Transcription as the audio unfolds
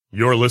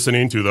You're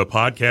listening to the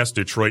Podcast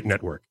Detroit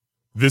Network.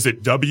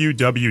 Visit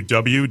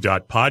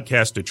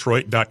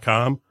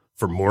www.podcastdetroit.com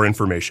for more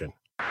information.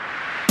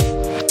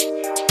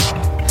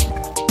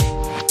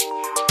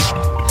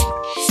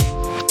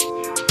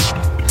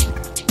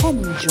 Come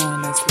and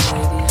join us,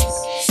 ladies.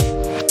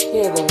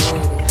 Hear the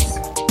latest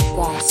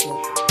gossip,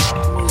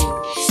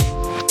 news,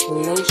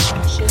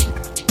 relationship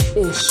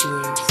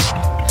issues.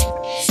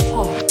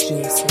 Talk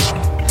juicy.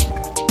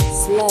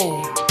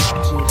 Slay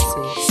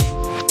juicy.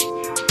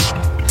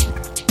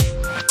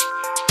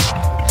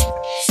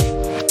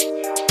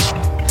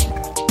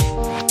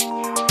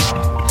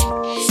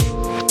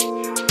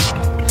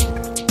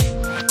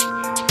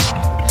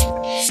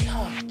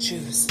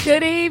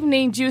 Good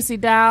evening, Juicy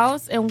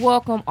Dolls, and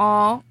welcome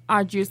all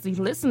our juicy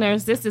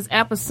listeners. This is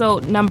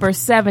episode number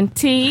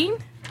 17.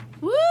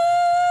 Woo!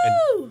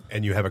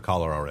 And you have a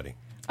caller already.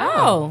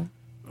 Oh.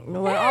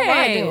 Well, Hey, all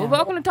right then.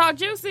 welcome to Talk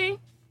Juicy.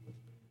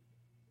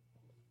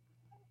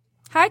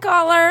 Hi,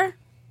 caller.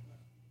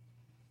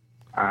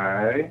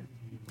 Hi.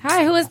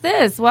 Hi, who is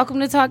this?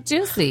 Welcome to Talk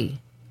Juicy.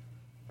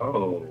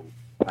 Oh,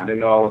 I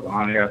didn't know I was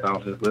on here. I thought I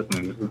was just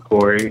listening. This is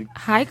Corey.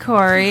 Hi,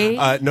 Corey.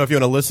 No, if you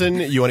want to listen,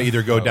 you want to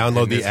either go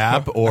download the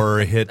app or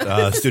hit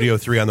Studio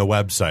 3 on the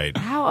website.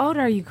 How old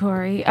are you,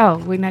 Corey? Oh,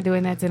 we're not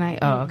doing that tonight.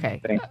 Oh,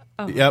 okay. Thanks.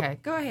 Oh, Yep. Okay,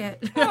 go ahead.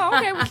 Oh,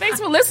 okay. Well,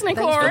 thanks for listening,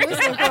 Corey.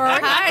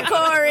 Hi,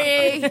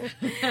 Corey.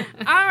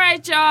 All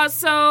right, y'all.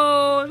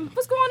 So,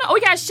 what's going on? Oh,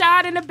 we got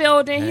Shad in the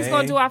building. He's Hey.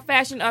 going to do our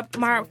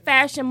my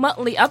fashion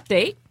monthly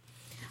update.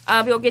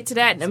 We'll get to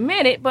that in a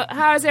minute. But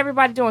how is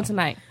everybody doing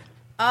tonight?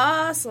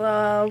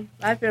 Awesome.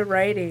 I've been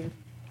writing.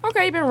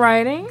 Okay, you've been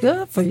writing.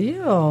 Good for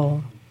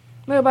you.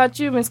 What about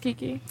you, Miss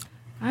Kiki?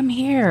 I'm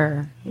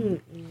here.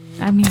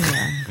 I'm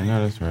here. I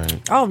know that's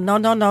right. Oh, no.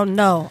 You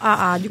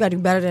got to do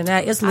better than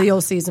that. It's Leo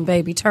season,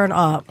 baby. Turn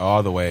up.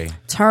 All the way.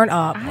 Turn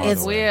up. Will.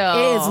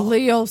 It is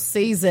Leo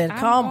season.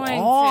 Come going to.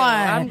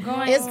 on. I'm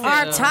going it's to.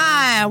 our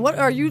time. What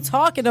are you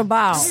talking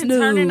about? I've been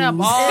turning up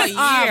all It's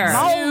our year.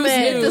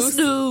 moment. The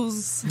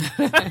Snooze.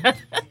 snooze.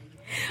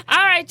 All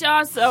right,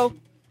 y'all. So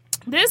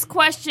this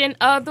question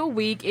of the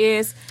week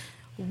is,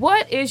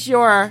 what is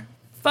your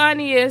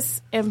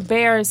funniest,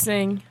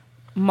 embarrassing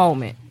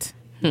moment?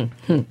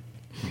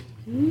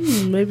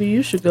 Maybe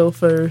you should go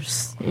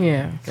first.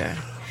 Yeah. Okay.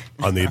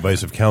 On the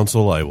advice of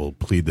counsel, I will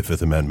plead the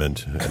Fifth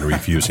Amendment and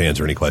refuse to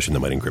answer any question that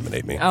might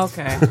incriminate me.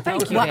 Okay.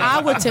 Thank you. Well, Dave.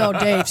 I would tell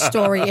Dave's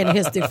story in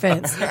his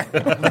defense.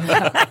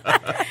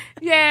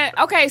 Yeah.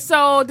 Okay.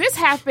 So this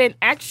happened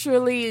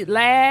actually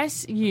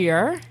last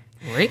year.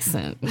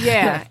 Recent.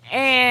 Yeah.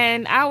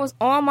 And I was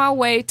on my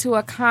way to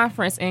a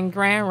conference in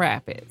Grand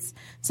Rapids.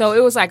 So it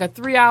was like a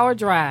 3-hour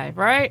drive,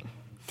 right?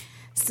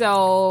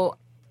 So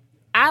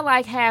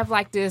I have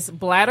this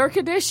bladder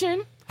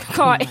condition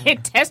called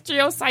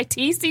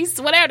intestinal-cytitis,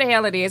 whatever the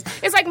hell it is.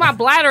 It's like my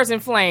bladder's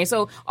inflamed.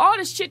 So all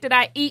the shit that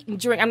I eat and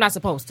drink, I'm not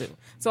supposed to.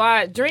 So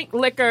I drink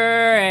liquor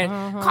and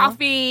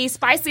coffee,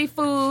 spicy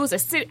foods.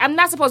 I'm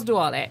not supposed to do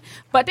all that.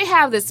 But they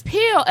have this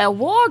pill at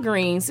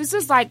Walgreens. It's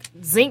just like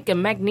zinc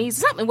and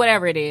magnesium, something,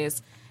 whatever it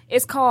is.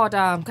 It's called,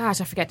 I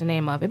forgot the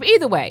name of it. But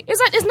either way,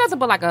 it's nothing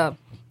but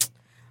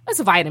it's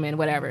a vitamin,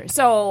 whatever.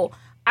 So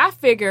I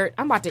figured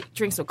I'm about to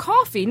drink some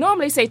coffee.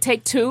 Normally say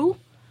take 2.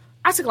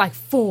 I took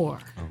 4.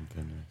 Oh,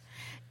 goodness.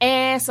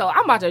 And so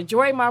I'm about to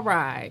enjoy my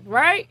ride,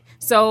 right?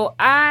 So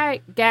I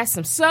got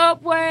some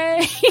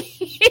Subway.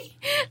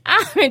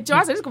 I'm enjoying. So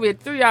this is going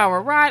to be a 3-hour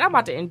ride. I'm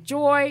about to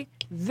enjoy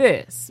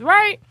this,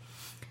 right?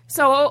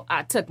 So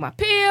I took my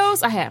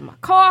pills. I had my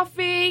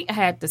coffee. I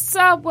had the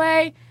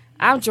Subway.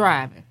 I'm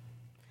driving.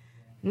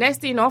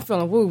 Next thing you know, I'm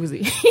feeling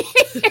woozy.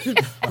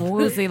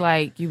 Woozy,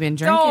 like you've been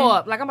drinking? Throw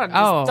up. I'm about to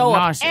just throw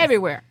nauseous. up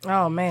everywhere.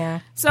 Oh,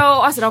 man. So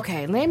I said,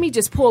 okay, let me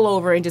just pull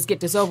over and just get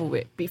this over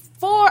with.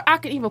 Before I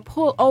could even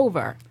pull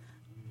over,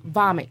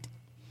 vomit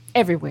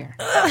everywhere.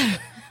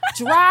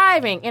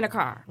 Driving in a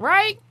car,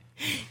 right?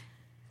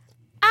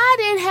 I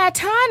didn't have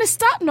time to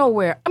stop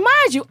nowhere.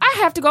 Mind you, I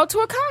have to go to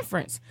a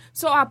conference.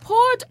 So I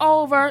pulled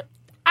over.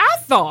 I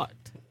thought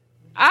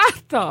I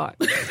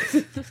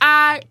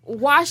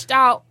washed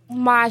out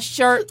my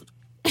shirt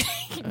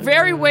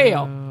very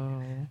well.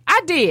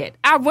 I did.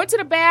 I went to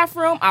the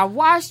bathroom. I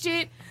washed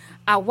it.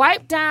 I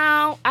wiped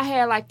down. I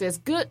had this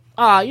good,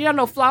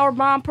 Flower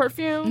Bomb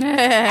perfume. I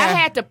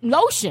had the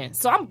lotion.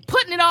 So I'm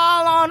putting it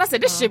all on. I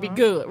said, this should be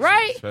good,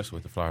 right? Especially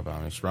with the flower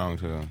bomb. It's strong,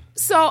 too.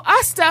 So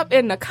I stepped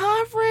in the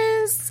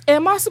conference,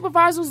 and my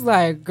supervisor was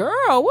like,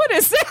 girl, what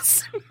is this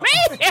smell?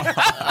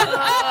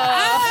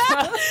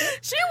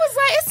 She was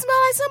like, it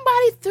smelled like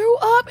somebody threw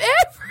up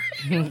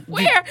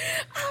everywhere.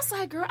 I was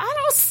like, girl, I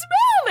don't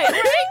smell it,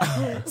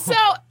 right? So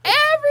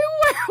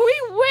everywhere we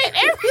went,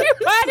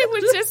 everybody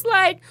was just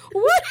like,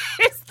 what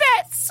is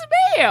that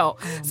smell?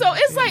 So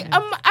it's like,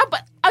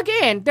 but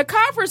again, the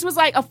conference was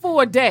like a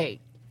full day.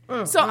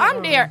 So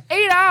I'm there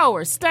 8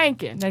 hours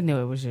stinking. They knew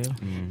it was you.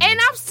 And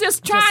I'm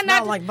just trying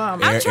not smell to, like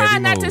vomit. I'm Every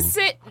trying not to move.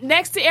 sit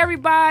next to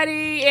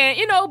everybody, and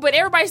but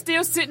everybody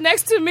still sitting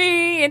next to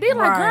me, and they're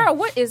like, Right. "Girl,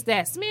 what is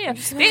that smell?"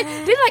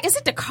 They're like, "Is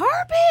it the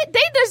carpet?" They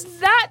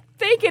just not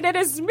thinking that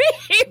it's me,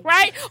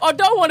 right? Or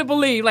don't want to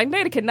believe like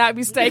Nada cannot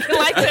be stinking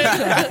like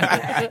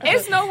this.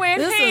 It's nowhere in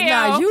This hell. is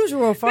not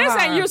usual for This her.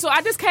 ain't usual.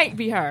 I just can't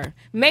be her.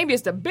 Maybe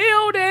it's the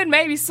building,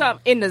 maybe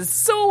something in the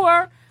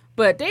sewer.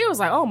 But they was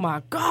like, oh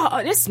my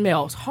God, this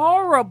smells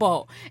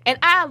horrible. And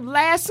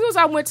as soon as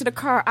I went to the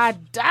car, I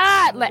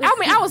died.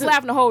 I was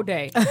laughing the whole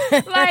day.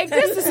 Like,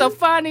 this is so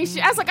funny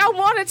shit. I was like, I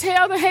want to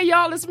tell them, hey,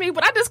 y'all, it's me,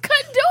 but I just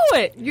couldn't do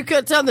it. You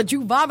couldn't tell them that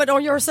you vomit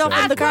on yourself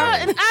in the car.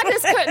 I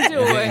just couldn't do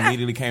And it.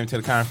 immediately came to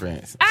the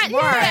conference.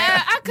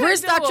 I couldn't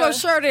Rinsed do out your it.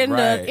 shirt in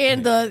the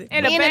In the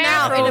in and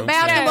out in the bathroom,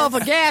 bathroom yes. of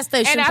a gas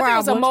station. And I think it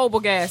was a probably. mobile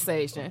gas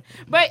station.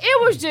 But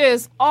it was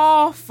just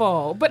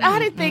awful. But I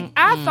didn't think,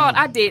 I thought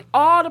I did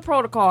all the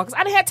protocol because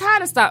I didn't have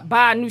time to stop,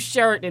 buy a new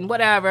shirt and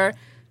whatever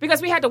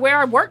because we had to wear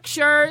our work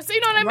shirts. You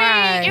know what I mean?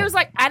 Right. It was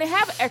like, I didn't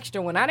have an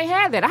extra one. I didn't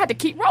have that. I had to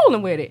keep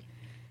rolling with it.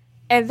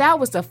 And that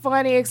was the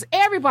funniest.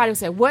 Everybody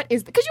said, what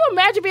is, could you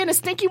imagine being the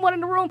stinky one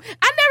in the room?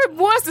 I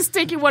never was the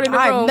stinky one in the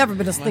room. I've never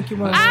been a stinky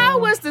one. I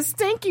was the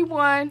stinky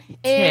one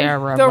in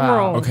Terrible. the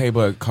room. Okay,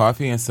 but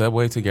coffee and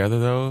Subway together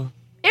though?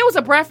 It was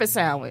a breakfast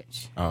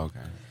sandwich. Oh, okay.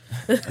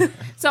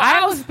 So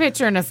I was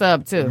picturing a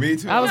sub too. Me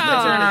too. I was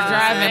picturing her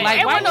driving like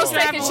it why wasn't no you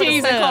steak driving and with a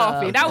cheese and sub?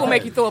 coffee. That would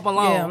make you throw up Yeah,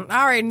 alone.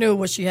 I already knew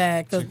what she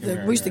had because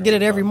we used to get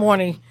it every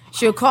morning.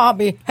 She'll call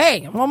me,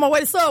 hey, I'm on my way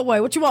to Subway.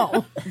 What you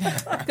want?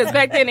 Because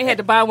back then they had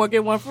to buy one,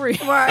 get one free.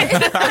 Right.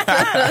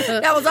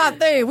 That was our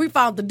thing. We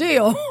found the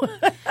deal.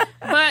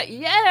 But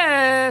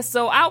yeah,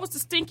 so I was the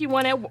stinky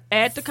one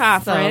at the So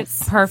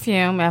conference.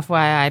 perfume,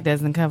 FYI,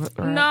 doesn't cover.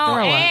 No,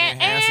 throw up.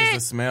 Enhances the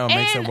smell,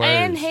 makes it worse.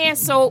 And hand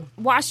soap,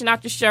 washing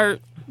out your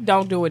shirt,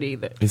 don't do it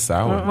either. It's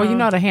sour. Well, you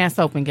know the hand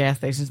soap in gas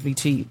stations be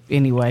cheap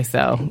anyway,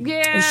 so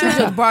Yeah. She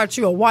just brought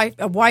you a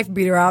wife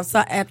beater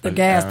outside at the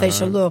gas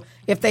station. Look,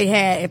 if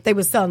they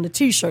were selling the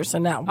T-shirts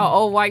and that one. Oh,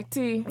 old white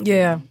tea.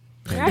 Yeah.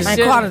 I I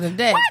should- caught it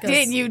today. why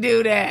didn't you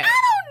do that?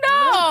 I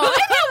don't know.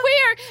 Isn't it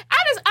weird? I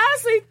just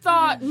honestly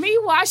thought me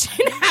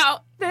washing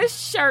out this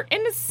shirt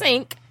in the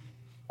sink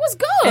was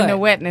good. And the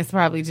wetness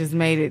probably just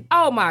made it.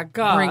 Oh my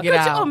God. Bring it Could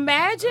out. you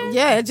imagine?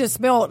 Yeah, it just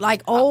smelled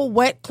like old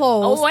wet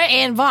clothes Oh, wet-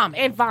 and vomit.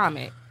 And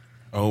vomit.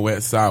 Oh,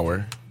 wet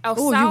sour. Oh,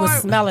 Ooh, you was sour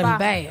smelling vomit.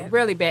 bad.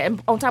 Really bad.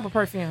 And on top of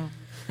perfume.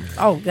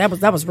 Oh, that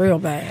was real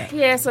bad.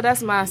 Yeah, so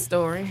that's my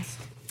story.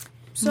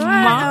 So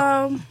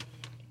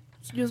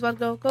you was about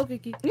to go,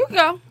 Kiki. You can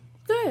go.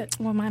 Good.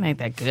 Well, mine ain't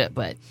that good,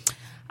 but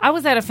I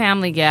was at a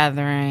family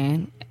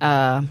gathering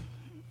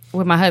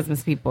with my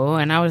husband's people,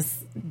 and I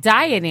was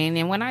dieting.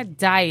 And when I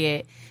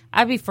diet,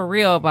 I be for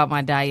real about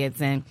my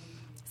diets. And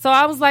so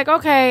I was like,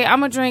 okay, I'm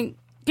going to drink,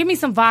 give me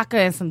some vodka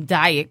and some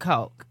Diet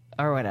Coke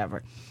or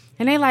whatever.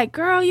 And they like,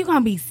 girl, you going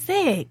to be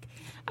sick.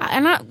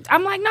 I'm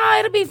like, no,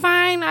 it'll be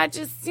fine. I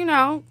just,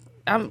 I'm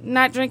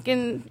not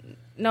drinking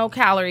no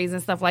calories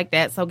and stuff like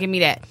that, so give me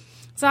that.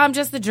 So I'm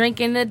just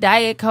drinking the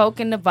Diet Coke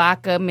and the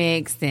vodka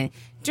mixed and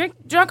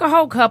drunk a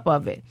whole cup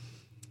of it.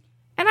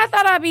 And I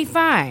thought I'd be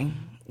fine.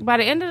 By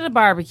the end of the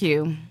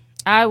barbecue,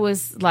 I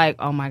was like,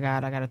 oh my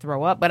God, I got to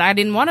throw up. But I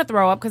didn't want to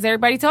throw up because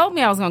everybody told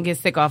me I was going to get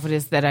sick off of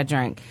this that I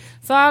drank.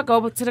 So I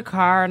go to the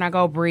car and I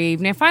go breathe.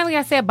 And then finally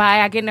I said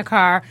bye. I get in the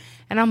car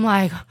and I'm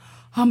like,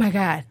 oh my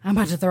God, I'm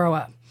about to throw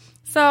up.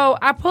 So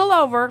I pull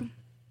over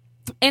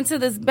into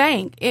this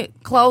bank,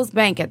 closed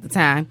bank at the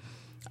time.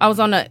 I was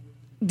on the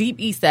deep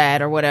east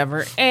side or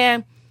whatever.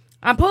 And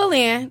I pull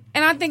in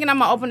and I'm thinking I'm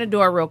going to open the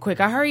door real quick.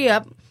 I hurry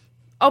up,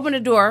 open the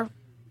door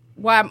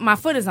while my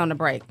foot is on the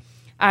brake.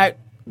 I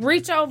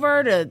reach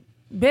over to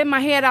bend my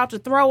head out to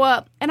throw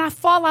up, and I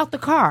fall out the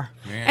car.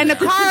 Man. And the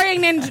car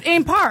ain't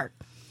in park.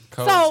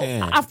 Code So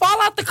 10. I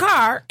fall out the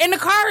car, and the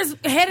car is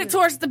headed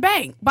towards the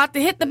bank, about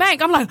to hit the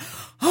bank. I'm like,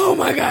 oh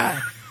my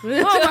God. Oh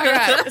my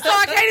God. So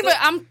I can't even,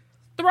 I'm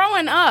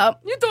throwing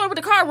up. You doing it with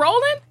the car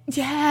rolling?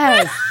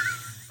 Yes.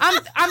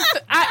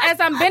 As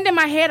I'm bending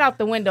my head out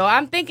the window,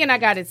 I'm thinking I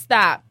got it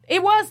stopped.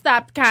 It was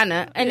stopped, kind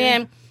of. And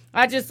then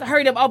I just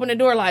hurried up, opened the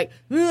door like,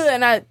 ugh,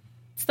 and I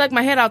stuck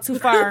my head out too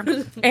far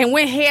and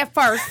went head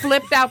first,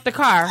 flipped out the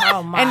car.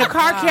 Oh, my and the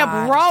car God.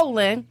 kept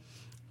rolling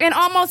and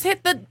almost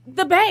hit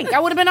the bank. I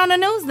would have been on the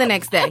news the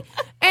next day.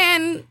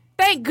 And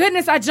thank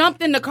goodness I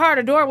jumped in the car.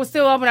 The door was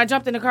still open. I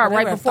jumped in the car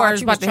right Never before I thought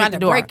was you about was to trying hit the to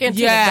door. break into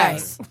the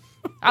yes. bank.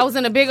 I was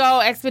in a big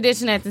old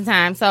expedition at the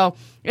time, so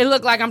it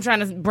looked like I'm trying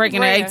to break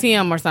in an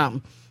ATM or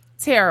something.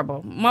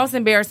 Terrible. Most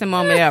embarrassing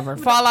moment ever.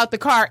 Fall out the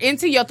car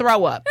into your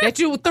throw up. That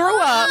you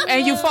threw up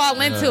and you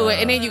fall into it,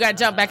 and then you got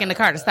to jump back in the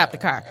car to stop the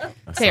car.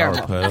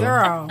 Terrible.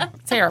 Girl.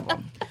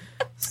 Terrible.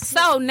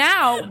 So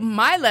now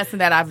my lesson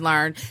that I've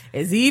learned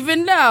is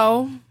even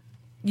though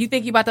you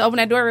think you about to open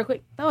that door real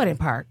quick, throw it in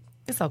park.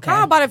 It's okay.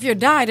 How about if you're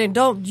diet and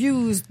don't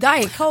use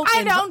Diet Coke?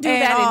 I don't do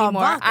and, that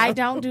anymore. vodka? I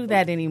don't do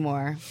that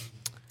anymore.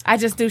 I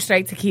just do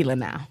straight tequila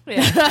now.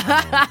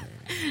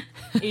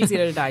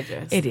 Easier to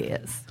digest. It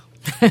is.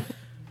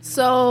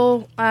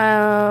 So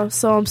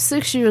I'm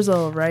 6 years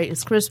old, right?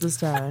 It's Christmas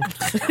time.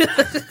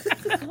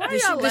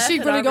 Did she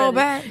really go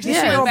back? Did she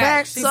go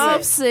back? So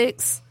I'm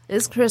 6.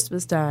 It's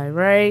Christmas time,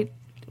 right?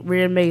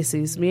 We're in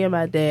Macy's, me and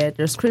my dad.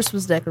 There's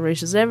Christmas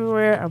decorations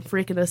everywhere. I'm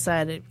freaking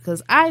excited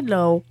because I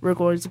know we're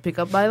going to pick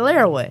up my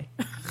layaway.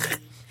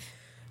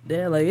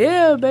 They're like,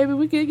 yeah, baby,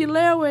 we can get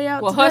layaway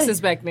out Well, today.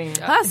 Hussons back then.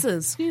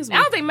 Hussons, excuse me.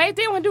 I don't think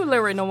they don't do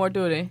layaway no more,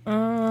 do they?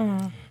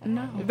 No.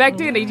 Back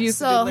then, they used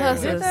to do layaway.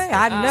 Hussons.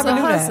 I never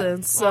knew that.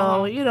 Hussons.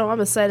 So, you know,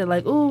 I'm excited.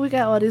 Like, ooh, we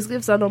got all these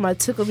gifts. I know my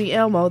Tickle Me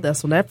Elmo.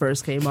 That's when that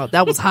first came out.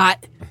 That was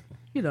hot.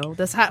 You know,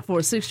 that's hot for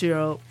a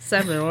 6-year-old,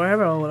 7 or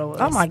whatever old I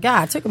was. Oh my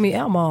God, Tickle Me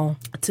Elmo.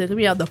 Tickle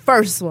Me out the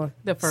first one.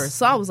 The first.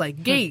 So I was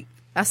like, geek.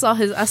 I saw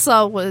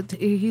what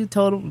he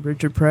told him,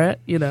 Richard Pratt,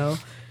 you know.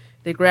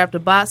 They grabbed the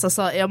box. I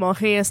saw Elmo's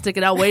hand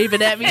sticking out,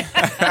 waving at me.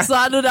 So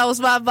I knew that was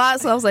my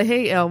box. So I was like,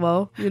 hey,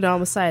 Elmo. You know,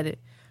 I'm excited.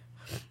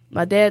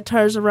 My dad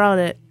turns around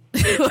and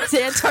look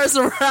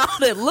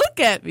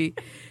at me.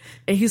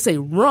 And he say,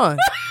 run.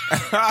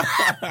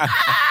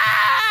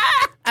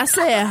 I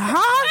said,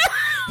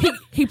 huh?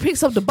 He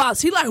picks up the box.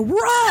 He like,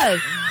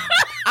 run.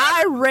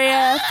 I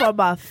ran for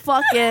my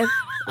fucking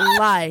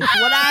life.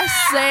 When I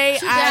say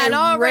She I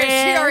already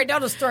ran, know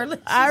the story.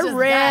 I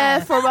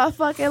ran for my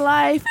fucking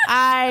life.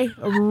 I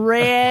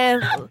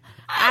ran.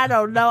 I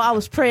don't know. I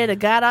was praying to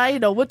God. I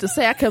didn't know what to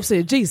say. I kept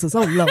saying, Jesus,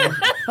 oh Lord.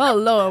 Oh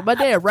Lord. My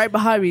dad right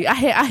behind me. I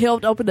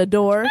helped open the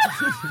door.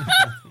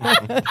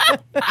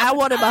 I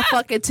wanted my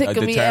fucking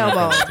Tickle Me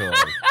Elmo.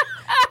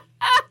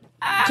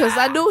 Because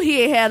I knew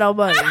he ain't had no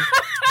money.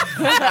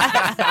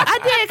 I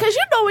did, because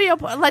you know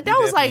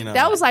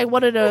that was like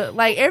one of the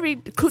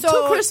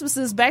two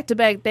Christmases back to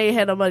back. They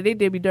had no money. They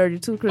did me dirty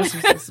 2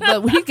 Christmases,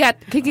 but he got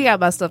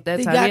my stuff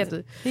that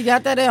time. He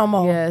got that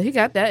Elmo. Yeah, he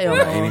got that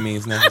Elmo. By any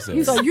means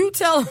necessary. So you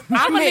tell him.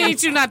 I'm gonna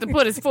need you not to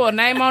put his full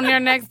name on there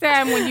next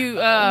time when you.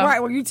 Right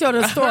when you tell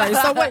the story.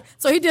 So wait,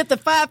 so he did the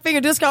 5-finger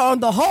discount on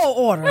the whole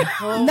order,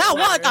 not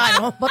one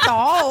item, but the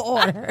whole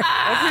order.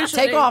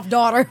 Take off,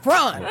 daughter,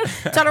 run.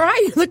 Tell her how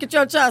you look at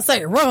your child, and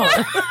say run.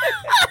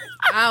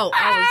 Out,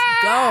 I was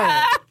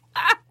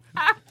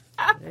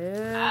gone.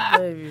 Yeah,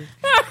 baby.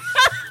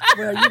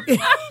 Well,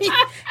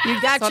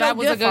 you got So your that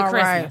was a gift, good all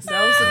right. Christmas.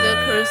 That was a good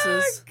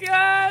Christmas.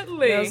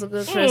 Godly. That was a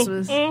good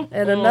Christmas.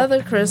 And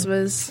another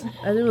Christmas,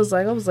 and it was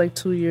like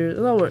 2 years.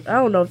 No, I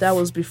don't know if that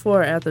was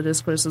before or after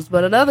this Christmas,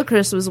 but another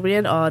Christmas, we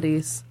in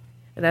Aldi's,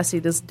 and I see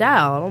this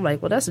doll. I'm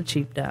like, well, that's a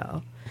cheap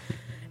doll.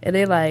 And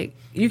they like,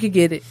 you can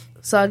get it.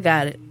 So I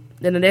got it.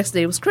 Then the next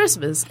day was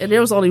Christmas, and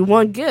there was only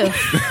one gift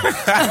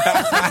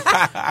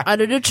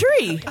under the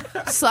tree.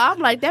 So I'm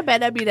like, that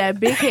better not be that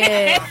big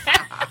head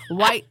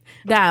white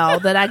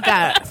doll that I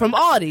got from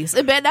Aldi's.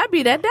 It better not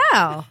be that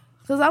doll,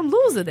 because I'm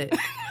losing it.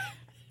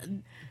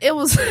 It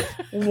was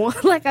one,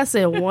 like I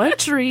said, one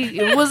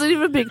tree. It wasn't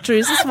even a big tree;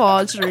 it's a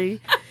small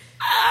tree.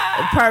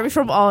 Probably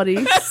from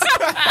Aldi's.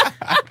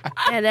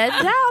 And that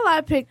doll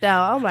I picked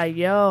out, I'm like,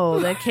 yo,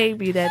 that can't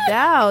be that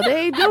doll.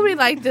 They ain't do me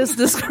like this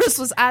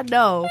Christmas, I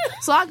know.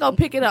 So I go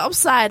pick it up. I'm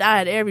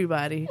side-eyeing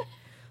everybody.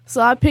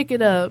 So I pick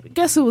it up.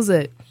 Guess who was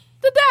it?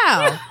 The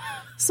doll.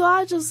 So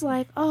I just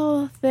like,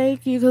 oh,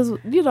 thank you. Because,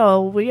 you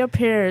know, when your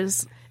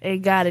parents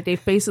ain't got it, their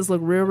faces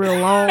look real, real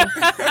long.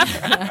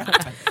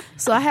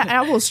 So I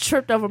almost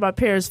tripped over my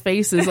parents'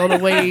 faces on the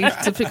way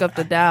to pick up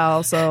the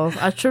doll. So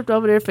I tripped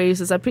over their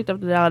faces. I picked up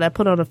the doll and I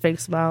put on a fake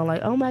smile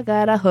like, oh my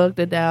God, I hugged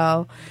the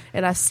doll.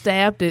 And I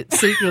stabbed it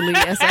secretly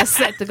as I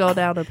sat to go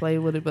down and play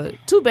with it. But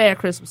 2 bad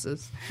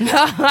Christmases.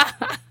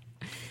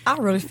 I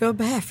really feel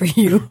bad for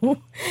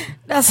you.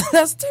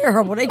 That's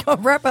terrible. They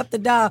gonna wrap up the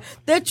doll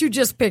that you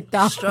just picked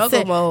out.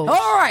 Struggle mode.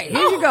 All right,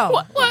 here you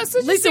go. Well,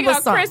 since you Lisa sing was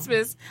on something.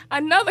 Christmas,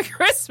 another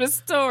Christmas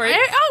story.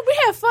 Oh, we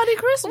have funny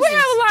Christmas. We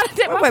have a lot of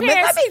that. Wait,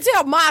 let me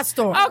tell my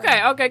story.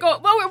 Okay, go.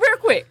 Well, real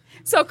quick.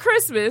 So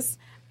Christmas,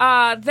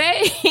 my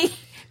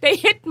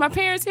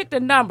parents hit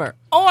the number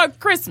on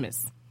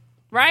Christmas,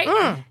 right?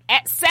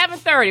 At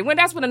 7:30.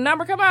 That's when the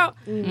number come out.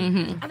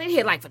 Mm-hmm. I think they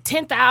hit like for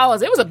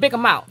 $10,000. It was a big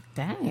amount.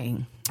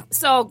 Dang.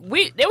 So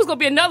there was gonna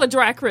be another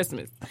dry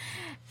Christmas,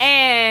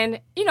 and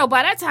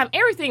by that time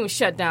everything was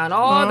shut down.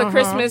 All the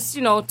Christmas,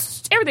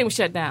 everything was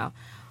shut down.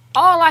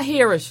 All I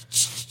hear is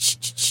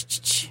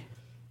so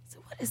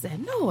what is that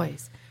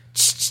noise?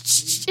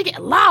 It get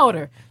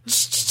louder. I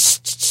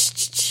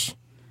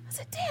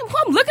said, "Damn!"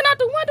 I'm looking out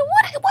the window.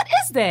 What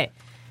is that?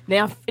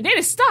 Now, and then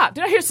it stopped.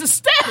 Then I hear some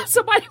steps.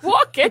 Somebody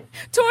walking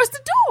towards the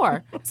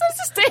door. So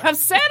it's this damn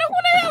Santa. Who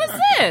the hell is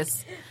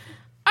this?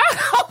 I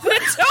open the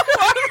door.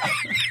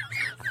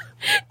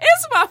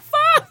 It's my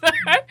father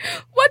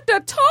with the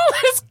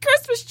tallest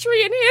Christmas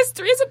tree in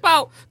history. It's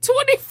about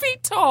 20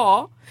 feet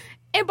tall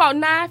and about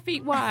 9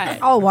 feet wide.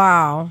 Oh,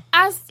 wow.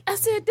 I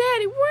said,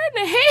 Daddy, where in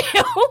the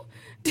hell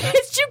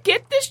did you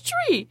get this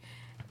tree?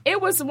 It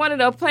was one of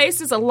the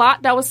places, a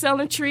lot that was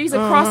selling trees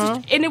across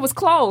the street, and it was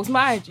closed,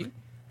 mind you.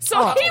 So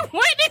he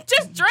went and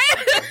just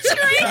dragged the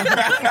tree.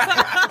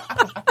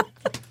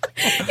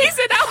 He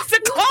said that was the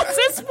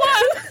closest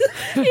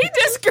one. He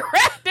just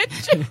grabbed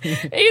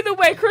it. Either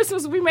way,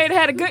 Christmas, we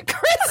had a good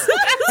Christmas.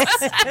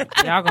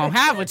 Y'all gonna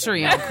have a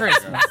tree on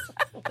Christmas.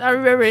 I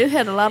remember it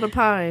had a lot of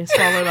pines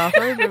falling off.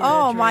 I remember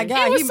Oh that my tree.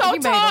 God, It was he so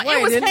made tall. it, away,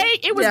 It was didn't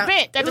he? it was Yeah,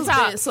 bent at it the was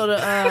top. bent, so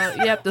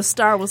the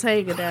star was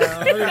hanging down.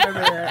 I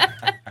remember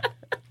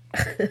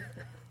that.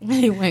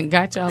 He went and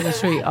got y'all a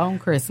tree on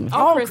Christmas.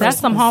 On Christmas. That's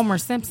some Homer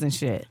Simpson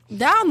shit.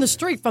 Down the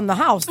street from the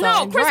house, though.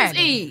 No, in Christmas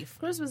Dragon. Eve,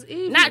 Christmas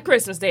Eve, not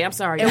Christmas Day. I'm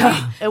sorry, And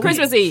y'all. and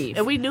Christmas Eve.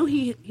 and we knew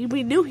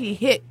he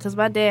hit because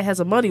my dad has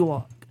a money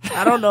walk.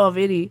 I don't know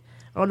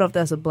if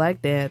that's a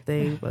black dad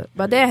thing, but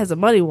my dad has a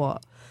money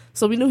walk,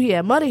 so we knew he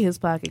had money in his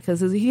pocket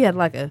because he had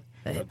like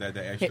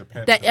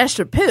that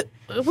extra pip.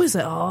 We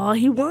said, "Oh,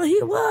 he won,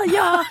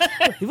 y'all,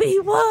 he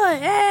won!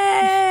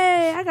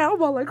 Hey,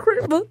 I'm all like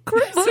Christmas,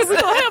 we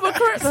gonna have a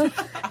Christmas."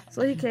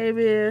 So he came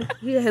in,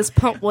 he had his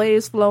pump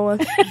waves flowing.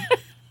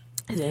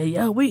 He said,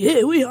 "Yeah,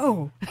 we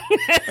on."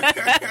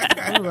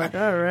 I was like,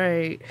 "All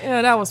right."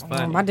 Yeah, that was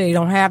fun. My daddy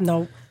don't have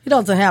no. He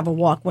doesn't have a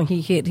walk when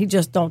he hit. He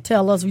just don't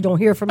tell us. We don't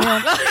hear from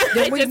him.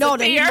 Then we know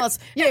that he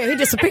must. Yeah, he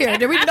disappeared.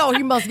 Then we know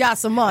he must got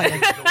some money.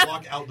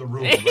 Walk out the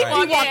room. He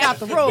walk out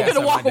the room.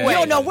 gonna walk away. You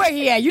don't know where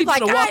he at. You like,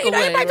 gonna walk hey, you know,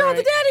 anybody away, talk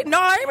to daddy? No,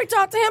 I ain't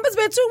talked to him. It's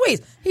been 2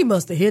 weeks. He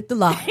must have hit the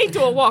line. He do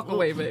a walk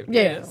away, baby.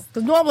 Yes,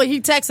 because normally he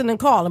texting and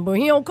calling, but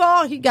when he don't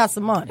call, he got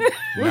some money.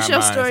 What's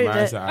your story?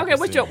 Okay,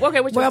 what's your Well,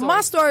 story?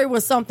 my story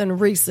was something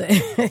recent.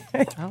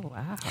 Oh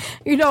wow.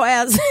 You know,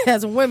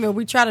 as women,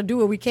 we try to do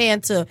what we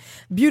can to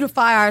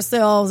beautify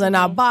ourselves and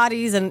our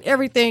bodies and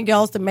everything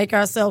else to make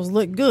ourselves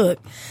look good.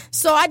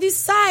 So I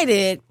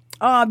decided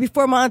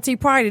before my auntie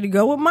party to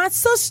go with my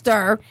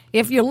sister.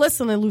 If you're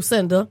listening,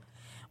 Lucinda,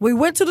 we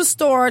went to the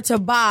store to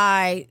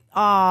buy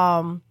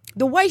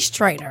the waist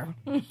trainer,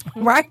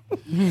 right?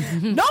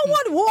 No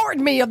one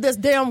warned me of this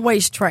damn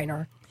waist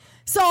trainer.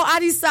 So I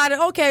decided,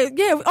 okay,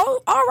 yeah,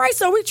 oh, all right.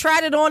 So we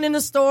tried it on in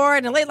the store,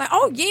 and the lady like,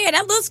 oh, yeah,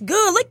 that looks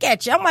good. Look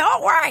at you. I'm like,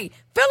 all right,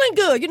 feeling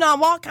good. You know,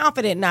 I'm all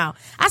confident now.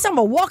 I said, I'm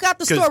going to walk out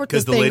the store with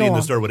this Because the thing lady on. in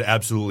the store would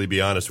absolutely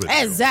be honest with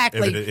you.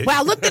 Exactly.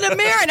 Well, I looked in the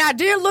mirror, and I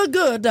did look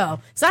good, though.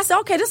 So I said,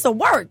 okay, this will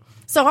work.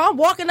 So I'm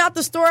walking out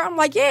the store. I'm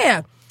like,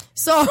 yeah.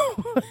 So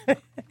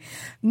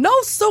no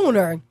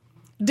sooner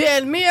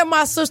did me and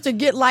my sister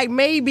get like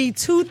maybe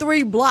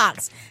 2-3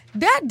 blocks,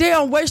 that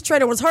damn waist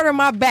trainer was hurting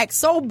my back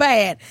so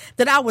bad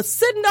that I was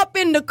sitting up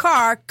in the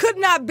car, could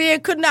not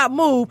bend, could not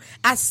move.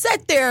 I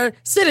sat there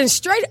sitting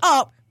straight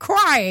up,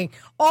 crying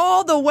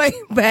all the way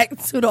back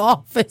to the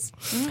office.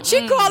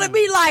 She calling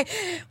me like,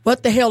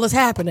 what the hell is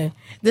happening?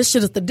 This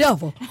shit is the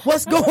devil.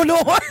 What's going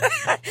on?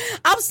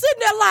 I'm sitting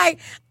there like,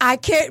 I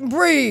can't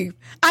breathe.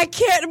 I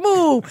can't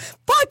move.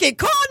 Fuck it.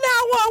 Call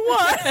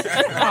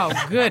 911.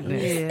 Oh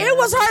goodness. It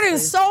was hurting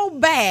so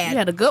bad. You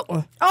had a good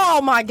one.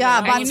 Oh my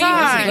God. By And the you needed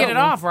to time. get it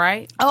off,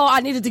 right? Oh, I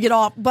needed to get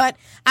off, but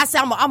I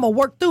said I'm gonna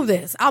work through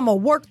this. I'm gonna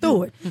work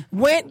through it.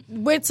 Went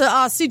to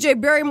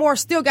CJ Barrymore,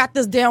 still got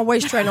this damn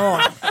waist trainer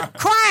on,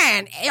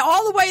 crying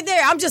all the way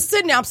there. I'm just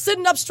sitting there. I'm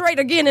sitting up straight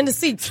again in the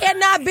seat,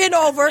 cannot bend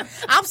over.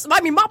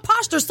 My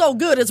posture's so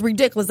good, it's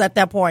ridiculous at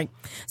that point.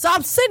 So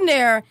I'm sitting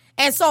there,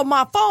 and so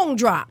my phone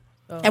dropped.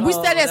 And we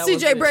stayed at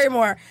CJ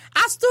Barrymore.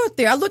 I stood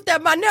there. I looked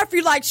at my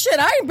nephew like, shit,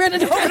 I ain't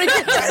bending over to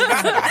get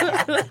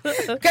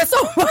this. Can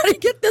somebody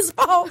get this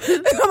phone?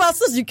 My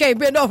sister, you can't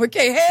bend over.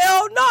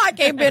 Hell no, I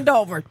can't bend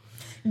over.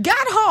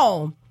 Got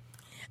home.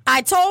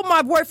 I told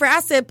my boyfriend, I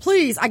said,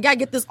 please, I got to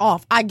get this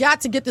off. I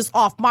got to get this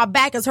off. My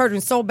back is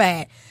hurting so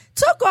bad.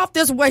 Took off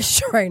this waist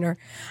trainer.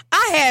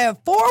 I had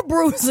 4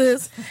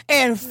 bruises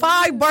and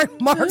 5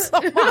 burnt marks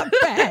on my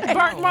back.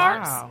 Burnt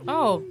marks?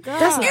 Oh,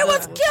 God. It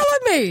was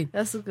killing me.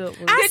 That's a good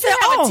one. I Did said, you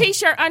have oh. a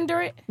T-shirt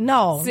under it?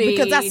 No, See?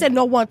 because I said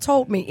no one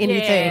told me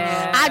anything.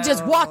 Yeah. I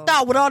just walked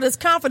out with all this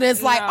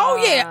confidence, like, oh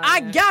yeah,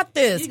 I got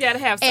this. You gotta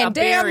have some and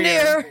damn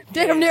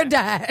near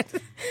died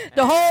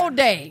the whole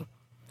day.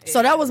 So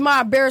that was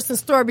my embarrassing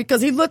story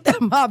because he looked at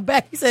my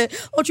back. He said,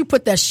 "Don't you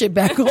put that shit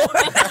back on?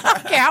 I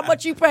don't care how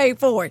much you paid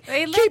for it.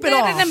 They Keep looked it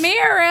at on." it in the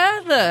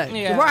mirror. Look.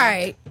 Yeah.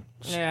 Right.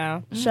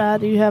 Yeah. Shy,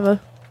 do you have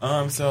a?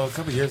 So a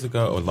couple years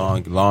ago, a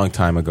long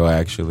time ago,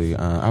 actually,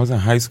 I was in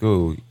high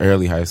school,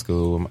 early high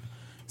school.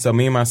 So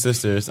me and my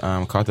sisters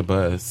caught the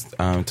bus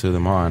to the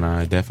mall, and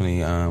I definitely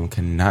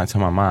cannot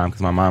tell my mom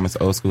because my mom is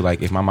old school.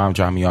 Like if my mom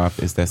dropped me off,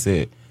 that's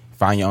it.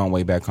 Find your own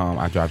way back home.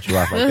 I dropped you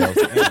off. Like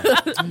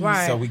that.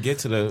 Right. So we get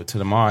to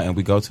the mall, and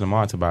we go to the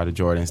mall to buy the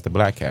Jordans, the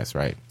Black Cats,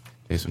 right?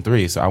 There's some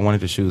 3. So I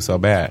wanted the shoes so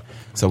bad.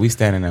 So we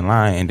standing in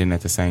line, and then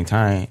at the same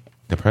time,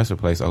 the presser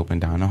place opened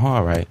down the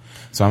hall, right?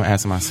 So I'm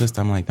asking my sister,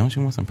 I'm like, don't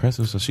you want some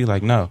presser? So she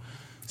like, no.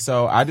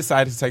 So I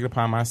decided to take it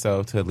upon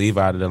myself to leave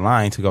out of the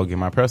line to go get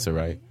my presser,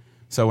 right?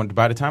 So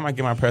by the time I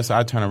get my presser,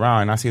 I turn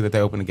around, and I see that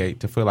they open the gate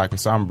to Foot Locker.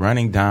 So I'm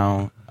running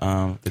down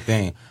the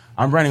thing.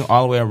 I'm running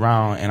all the way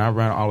around, and I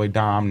run all the way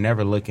down. I'm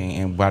never looking.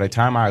 And by the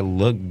time I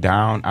looked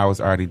down, I was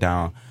already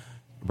down.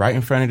 Right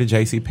in front of the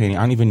JCPenney.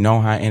 I don't even know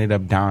how I ended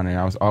up down there.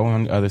 I was all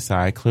on the other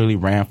side. Clearly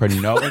ran for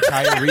no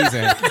entire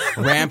reason.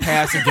 Ran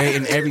past the gate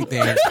and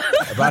everything.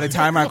 By the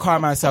time I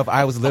caught myself,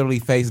 I was literally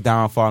face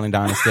down, falling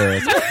down the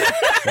stairs.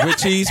 With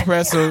cheese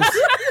pretzels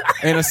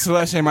and a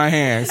slush in my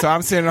hand. So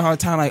I'm sitting the whole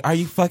time like, are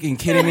you fucking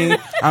kidding me?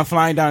 I'm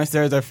flying down the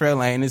stairs at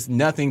Fairlane, and it's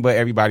nothing but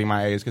everybody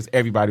my age because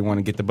everybody want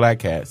to get the Black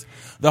Cats.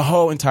 The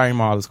whole entire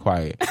mall is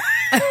quiet.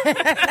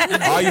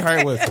 All you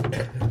heard was...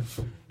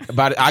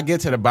 But I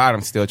get to the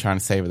bottom still trying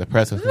to savor the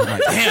pretzels. I'm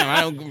like, damn,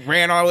 I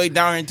ran all the way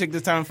down and took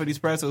this time for these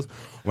pretzels.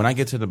 When I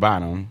get to the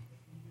bottom,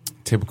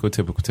 typical.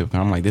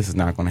 I'm like, this is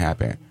not going to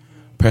happen.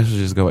 Pretzels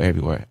just go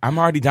everywhere. I'm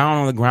already down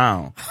on the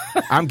ground.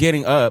 I'm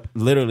getting up,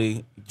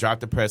 literally, drop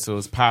the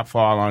pretzels, pop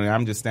fall on it.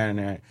 I'm just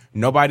standing there.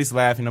 Nobody's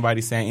laughing.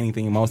 Nobody's saying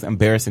anything. The most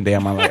embarrassing day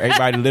of my life.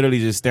 Everybody literally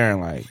just staring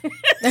like.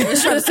 They're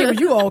trying to see if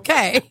you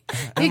okay.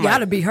 He got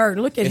to be hurt.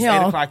 Look at it's him.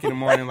 8 o'clock in the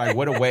morning. Like,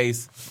 what a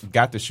waste.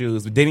 Got the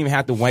shoes. But didn't even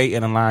have to wait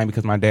in a line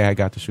because my dad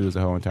got the shoes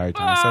the whole entire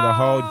time. So the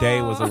whole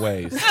day was a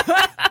waste.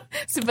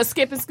 So for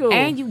skipping school.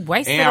 And you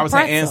wasted And I a was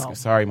pretzel.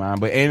 sorry,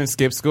 Mom, but and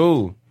skip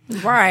school.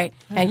 Right.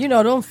 And you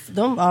know,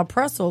 them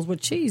pretzels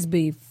with cheese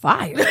be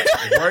fire.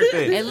 Worth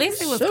it. At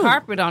least it was Shoot.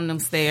 carpet on them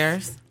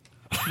stairs,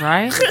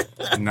 right?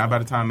 Not by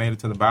the time I made it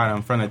to the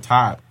bottom, from the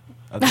top.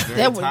 Of the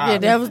very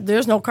top.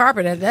 There's no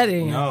carpet at that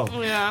end. No.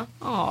 Yeah.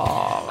 Oh.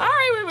 All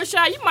right,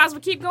 Rashad, you might as well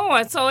keep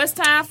going. So it's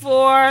time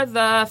for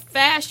the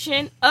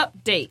fashion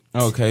update.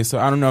 Okay, so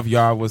I don't know if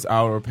y'all was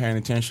out or paying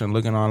attention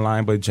looking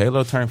online, but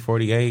J-Lo turned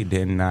 48.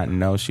 Did not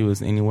know she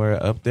was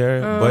anywhere up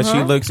there. But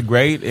she looks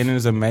great and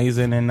is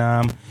amazing.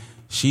 And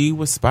she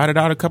was spotted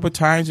out a couple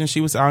times and she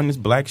was out in this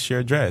black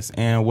sheer dress.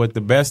 And what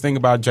the best thing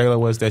about J-Lo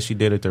was that she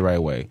did it the right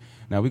way.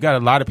 Now, we got a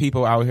lot of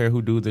people out here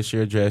who do the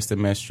sheer dress, the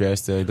mesh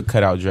dress, the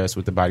cutout dress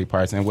with the body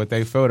parts. And what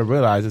they fail to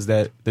realize is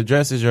that the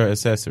dress is your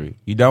accessory.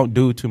 You don't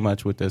do too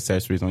much with the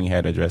accessories when you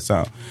had the dress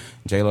on.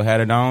 J-Lo had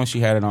it on. She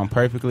had it on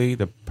perfectly.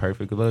 The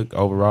perfect look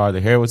overall.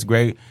 The hair was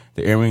great.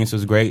 The earrings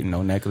was great.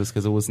 No necklace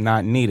because it was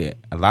not needed.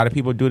 A lot of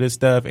people do this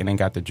stuff and then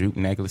got the droop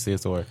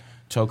necklaces or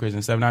chokers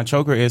and stuff. Now,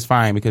 choker is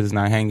fine because it's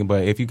not hanging.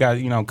 But if you got,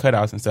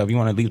 cutouts and stuff, you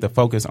want to leave the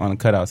focus on the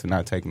cutouts and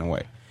not taking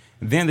away.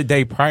 Then the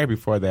day prior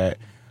before that,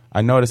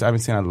 I noticed I've been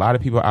seeing a lot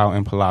of people out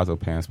in palazzo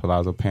pants.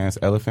 Palazzo pants,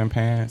 elephant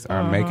pants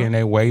are making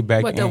their way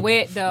back With in.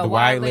 the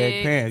wide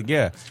leg pants,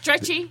 yeah.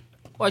 Stretchy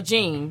or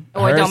jean?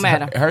 Or it don't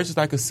matter? Hers is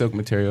like a silk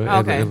material.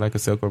 Okay. It's like a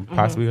silk or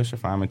possibly a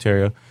chiffon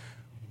material.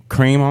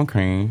 Cream on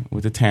cream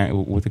with a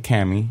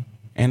cami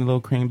and a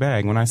little cream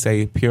bag. When I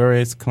say pure,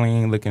 it's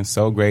clean, looking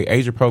so great.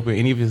 Age appropriate.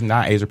 And even if it's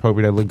not age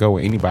appropriate, that look go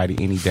with anybody,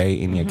 any day,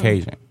 any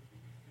occasion.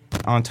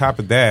 On top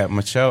of that,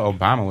 Michelle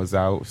Obama was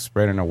out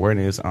spreading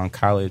awareness on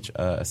college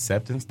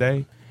acceptance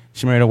day.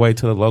 She made her way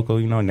to the local,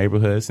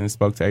 neighborhoods and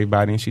spoke to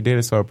everybody, and she did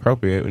it so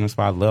appropriate. And that's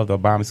why I love the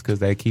Obamas, because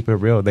they keep it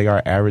real. They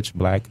are average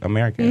black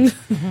Americans.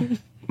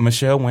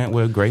 Michelle went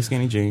with gray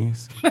skinny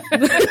jeans,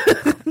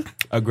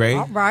 a gray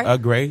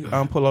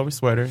pullover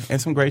sweater, and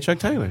some gray Chuck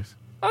Taylors.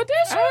 Oh, did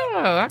she?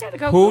 Oh, I gotta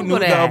go Who Google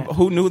that.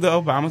 who knew the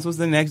Obamas was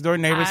the next door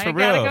neighbors I for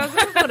gotta real? go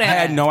Google that. I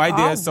had no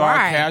idea. All Saw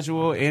right. it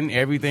casual in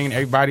everything,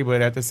 everybody,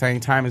 but at the same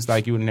time, it's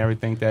like you would never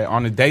think that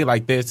on a day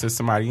like this, if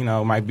somebody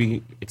might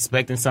be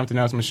expecting something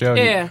else. Michelle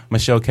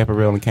kept it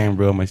real and came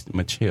real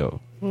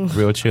chill,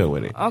 real chill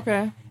with it.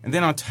 Okay. And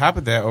then on top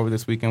of that, over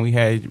this weekend, we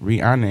had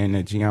Rihanna in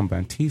the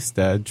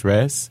Giambattista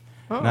dress.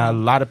 Now, a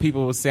lot of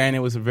people were saying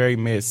it was a very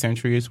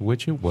mid-century-ish,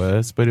 which it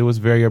was, but it was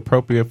very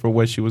appropriate for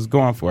what she was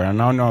going for.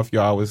 And I don't know if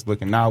y'all was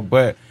looking out,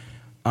 but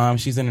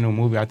she's in a new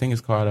movie. I think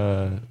it's called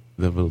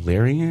The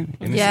Valerian.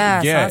 And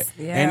Yes,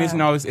 And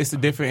it's a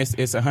different.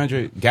 It's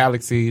 100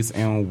 galaxies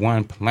in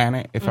one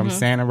planet, if I'm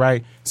saying it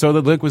right. So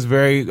the look was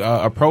very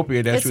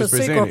appropriate that It's she a was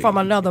sequel presented. from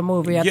another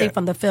movie, I think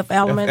from The Fifth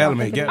Element.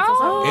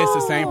 It's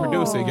the same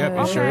producer. Yep,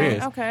 it sure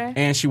is. Okay.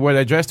 And she wore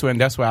that dress to it,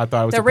 and that's why I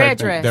thought it was The red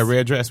dress. The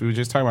red dress we were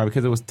just talking about,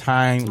 because it was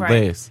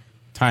timeless.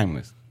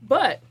 Timeless.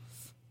 But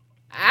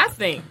I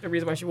think the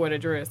reason why she wore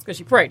that dress because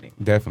she's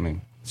pregnant.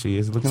 Definitely. She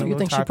is looking So a you little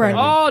think she top pregnant?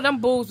 heavy. Oh,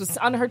 them boobs was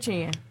under her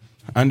chin.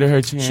 Under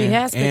her chin. She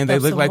has and picked they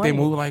up look some like they weight.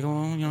 move like,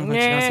 like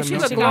Yeah, she got she some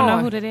look milk. Don't know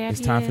good. who the daddy It's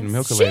time for the is.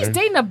 milk She's later.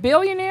 dating a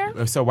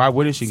billionaire, So why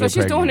wouldn't she so get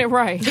she's doing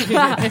pregnant? it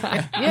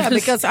right. Yeah,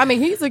 because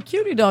he's a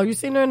cutie though. You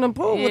seen her in the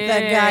pool with that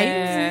guy.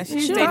 Yeah, He's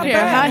she's She not didn't care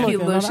bad how he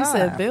looking looked. She at all.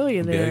 said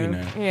billionaire.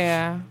 Billionaire.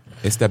 yeah,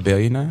 It's the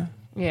billionaire?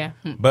 yeah.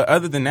 But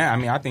other than that,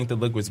 I think the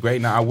look was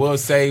great. Now, I will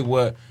say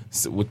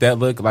with that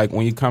look, like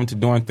when you come to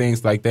doing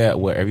things like that,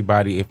 where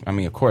everybody,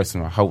 of course,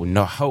 I hope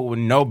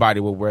nobody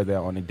will wear that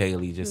on the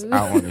daily, just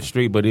out on the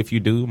street. But if you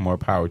do, more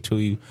power to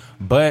you.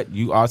 But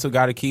you also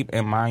got to keep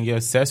in mind your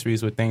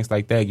accessories with things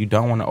like that. You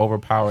don't want to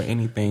overpower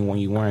anything when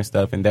you're wearing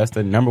stuff. And that's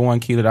the number one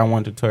key that I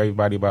wanted to tell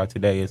everybody about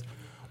today is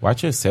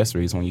watch your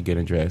accessories when you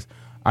get dressed.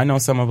 I know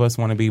some of us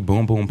want to be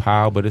boom, boom,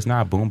 pow, but it's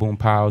not boom, boom,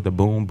 pow. The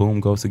boom,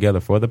 boom goes together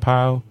for the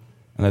pow.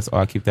 And let's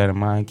all keep that in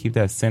mind. Keep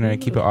that center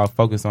and keep it all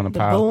focused on the The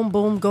pow. boom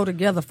boom go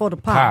together for the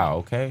Pow, pow.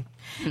 okay?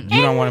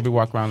 You don't want to be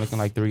walking around looking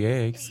like 3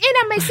 eggs. And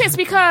that makes sense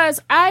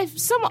because I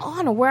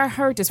don't know where I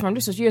heard this from.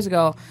 This was years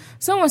ago.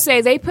 Someone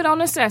said they put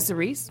on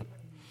accessories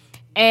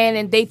and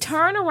then they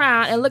turn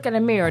around and look in the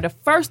mirror. The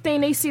first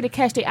thing they see to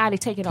catch their eye, they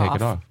take it Take off.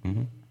 it off.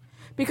 Mm-hmm.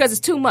 Because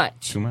it's too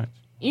much. Too much.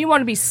 You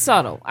want to be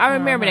subtle. I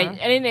remember that.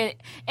 And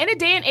in a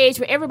day and age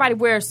where everybody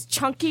wears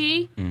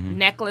chunky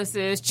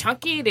necklaces,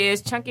 chunky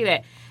this, chunky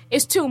that,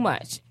 it's too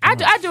much.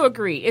 I do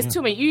agree. It's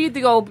too much. You either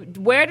go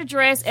wear the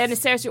dress and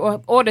accessory,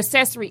 or the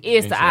accessory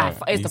is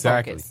the the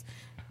focus.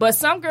 But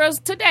some girls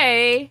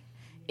today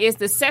is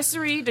the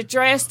accessory, the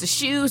dress, the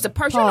shoes, the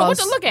purse. You don't know what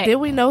to look at. Did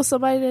we know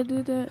somebody that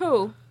did that?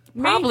 Who?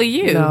 Probably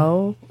you.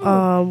 No.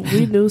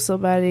 We knew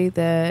somebody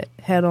that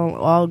had on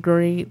all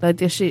green. Like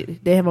this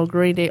shit, they have on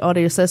green. All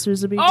their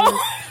accessories to be green.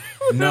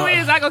 Who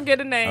is? I gonna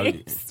get a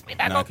name.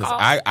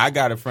 I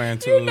got a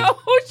friend too. You know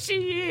who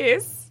she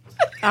is.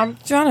 I'm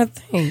trying to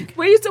think.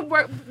 We used to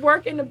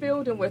work in the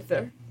building with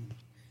her.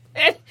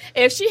 And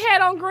if she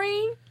had on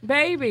green,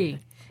 baby.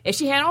 If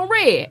she had on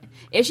red.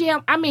 If she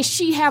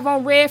have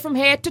on red from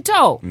head to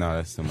toe. No,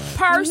 that's too much.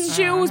 Purse,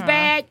 shoes,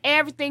 bag,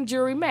 everything,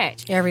 jewelry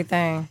match.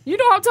 Everything. You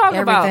know what I'm talking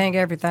about.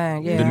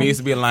 Everything, yeah. There needs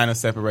to be a line of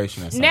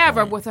separation.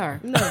 Never with her.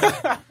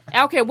 No.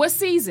 Okay, what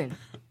season?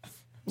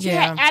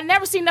 I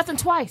never seen nothing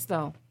twice,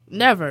 though.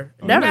 Never.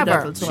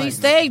 Nothing twice. She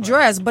stayed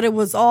dressed, but it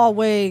was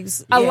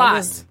always... a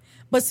lot.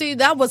 But see,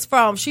 that was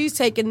she's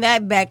taking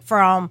that back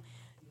from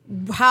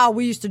how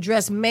we used to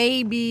dress,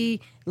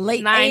 maybe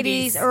late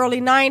 80s, early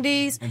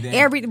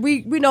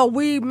 90s.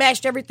 We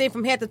matched everything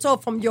from head to toe,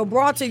 from your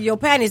bra to your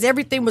panties.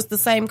 Everything was the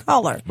same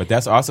color. But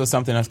that's also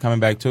something that's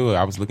coming back too.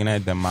 I was looking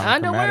at the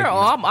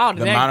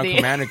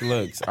monochromatic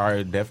looks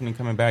are definitely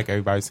coming back.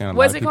 Everybody's saying a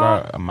lot of people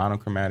are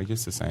monochromatic,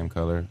 just the same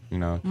color, you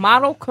know.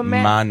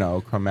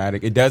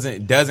 Monochromatic. It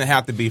doesn't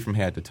have to be from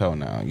head to toe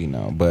now, you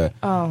know, but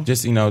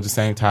just, you know, the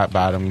same top,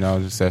 bottom, you know,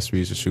 the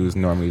accessories, the shoes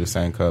normally the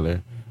same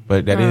color.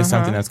 But that is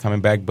something that's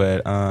coming back.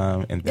 But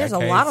there's a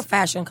lot of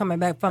fashion coming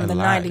back from the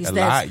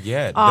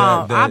 90s.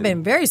 I've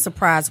been very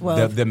surprised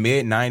with the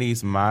mid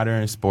 90s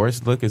modern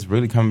sports look is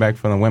really coming back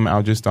from the women. I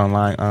was just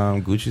online.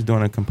 Gucci's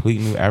doing a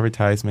complete new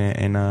advertisement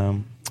and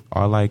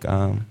all like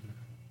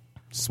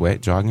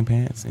sweat jogging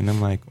pants, and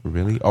I'm like,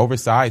 really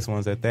oversized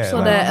ones at that. So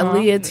like, that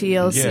Aaliyah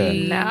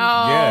TLC,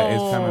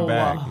 it's coming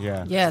back.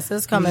 Yeah, yes,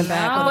 it's coming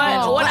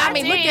back. Look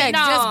at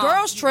just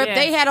Girls Trip. Yeah.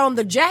 They had on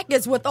the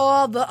jackets with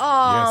all the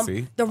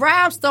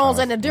rhinestones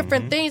and the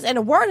different things and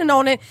the wording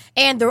on it,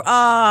 and the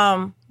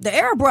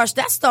airbrush.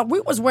 That stuff we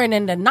was wearing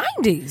in the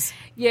 90s.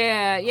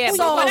 Yeah.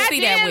 So what I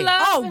see that with.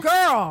 Oh,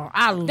 girl,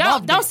 I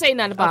love it. Don't say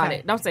nothing about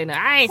it. Don't say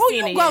nothing. I ain't seen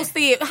it. Who you gonna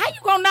see it? How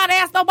you gonna not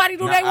ask nobody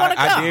do they want to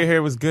come? I did hear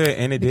it was good,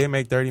 and it did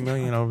make $30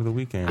 million over the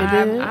weekend.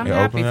 I'm it happy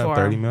opened up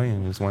for $30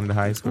 million. It was one of the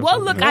highest. Well,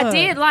 look, I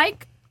did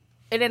like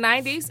in the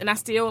 90s, and I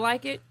still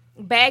like it.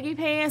 Baggy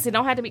pants. It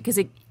don't have to be because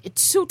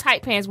it's too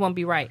tight pants won't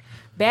be right.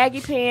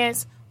 Baggy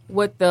pants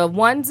with the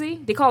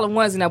onesie. They call it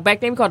onesie now.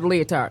 Back then we called it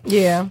leotard.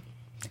 Yeah.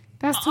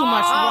 That's too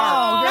much work.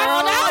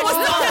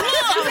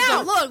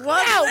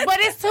 Girl, but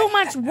it's too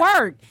much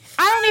work.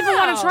 I don't even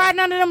want to try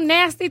none of them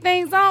nasty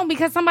things on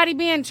because somebody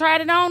being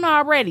tried it on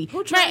already.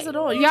 Who tries it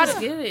on? You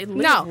just get it and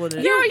live with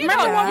it. You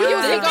remember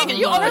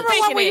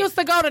when we used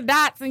to go to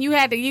Dots and you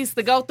used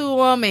to go through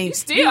them and you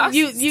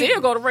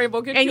still go to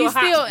Rainbow and you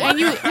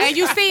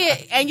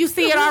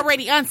see it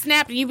already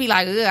unsnapped and you be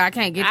like, ugh, I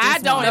can't get this. I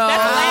don't. If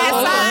that's the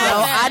last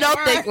size, I don't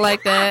think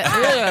like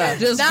that.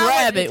 Just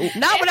grab it.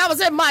 Now when I was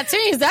in my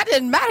teens, that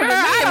didn't matter to me.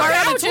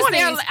 I was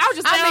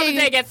just down the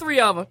day, get 3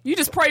 of them. You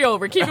just pray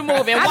over, keep it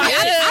moving.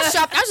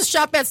 I just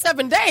shop at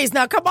 7 days.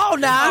 Now come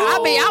on now.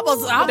 I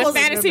was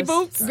fantasy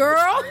boots,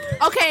 girl.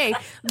 Okay,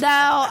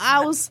 now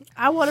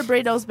I want to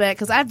bring those back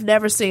because I've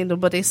never seen them,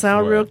 but they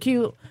sound real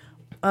cute.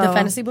 The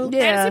fantasy boots?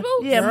 Yeah. Fantasy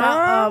boots?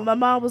 Yeah, my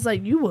mom was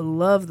like, you would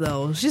love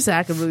those. She said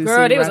I could really see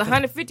girl, they was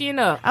 150 and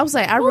up. I was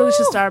like, I really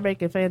should start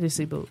making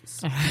fantasy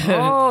boots.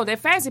 Oh, their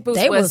fantasy boots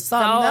they was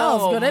something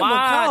else. Girl, they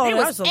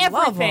was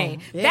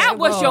everything. That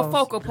was your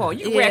focal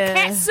point. You wear a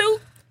cat suit.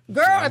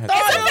 Girl, it's a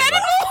fantasy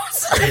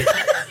boots.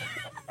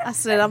 I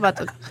said I'm about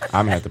to.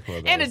 I'm gonna have to pull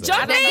those. And the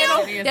junk they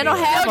don't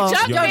have them.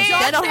 They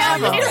don't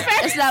have them.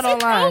 It's not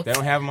online. They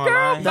don't have them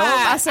online. No,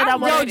 I said I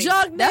want your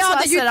junk nail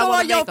that you throw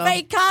on your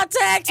fake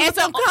contacts and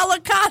some color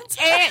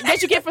contacts that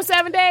you get for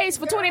 7 days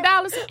for $20.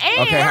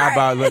 Okay, how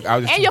about look?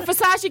 And your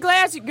Versace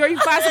glass, girl. You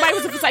find somebody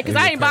with a Versace because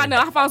I ain't buying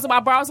none. I found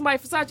somebody borrowed somebody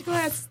Versace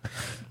glass.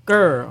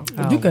 Girl,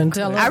 you couldn't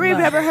tell. I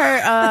remember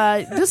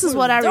her. This is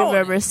what I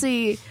remember.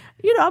 See.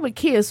 You know, I'm a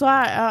kid, so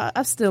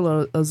I'm still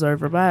an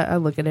observer, but I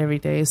look at every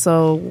day.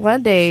 So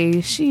one day,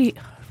 what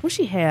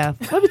she have?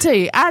 Let me tell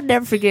you, I'll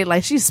never forget,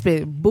 like, she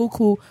spent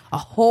buku, a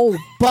whole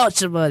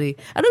bunch of money.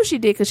 I know she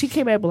did, because she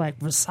came out with, like,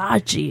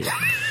 Versace,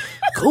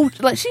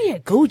 Gucci. Like, she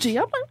had Gucci.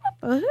 I'm like, what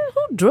the hell?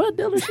 Who drug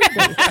dealer she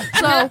did?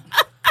 So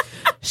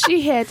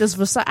she had this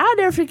Versace. I'll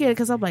never forget it,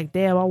 because I'm like,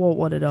 damn, I want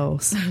one of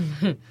those.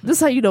 This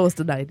is how you know it's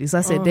the 90s. I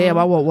said, damn,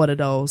 I want one of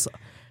those.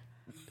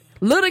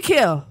 Little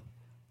Kill.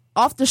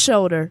 Off the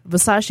shoulder,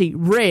 Versace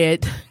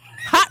red,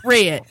 hot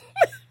red,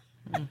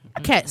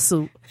 cat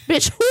suit.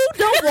 Bitch, who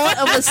don't want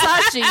a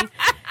Versace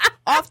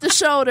off the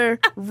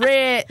shoulder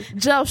red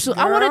jumpsuit?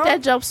 Girl. I wanted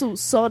that jumpsuit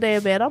so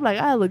damn bad. I'm like,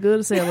 I look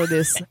good as hell in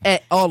this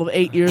at all of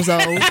 8 years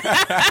old. Y'all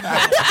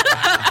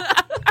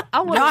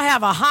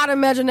have a hot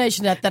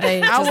imagination at that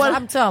age.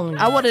 I'm telling you.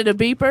 I wanted a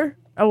beeper.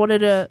 I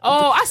wanted a.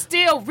 I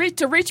still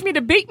reach me to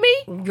beat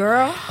me,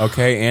 girl.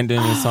 Okay,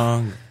 ending the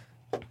song.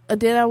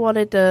 Then I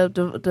wanted the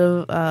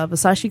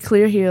Versace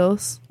clear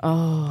heels.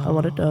 Oh, I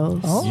wanted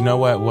those. You know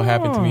what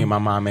happened to me and my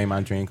mom made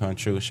my dream come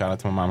true. Shout out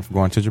to my mom for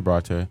going to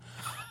Gibraltar.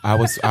 I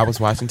was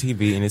watching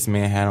TV and this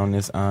man had on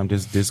this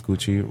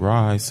Gucci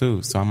rawhide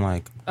suit. So I'm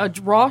like, a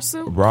raw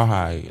suit,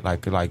 rawhide,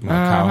 like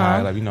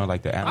cowhide, like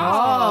like the animal.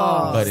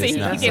 Oh, but see, it's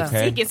not,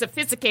 he gets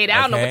sophisticated.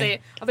 I don't know what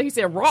they. I think he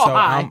said So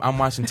rawhide. I'm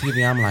watching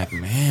TV. I'm like,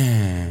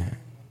 man.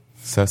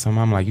 So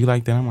I'm like, you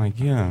like that? I'm like,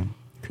 yeah.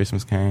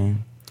 Christmas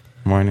came,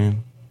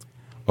 morning,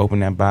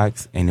 opened that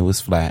box and it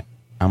was flat.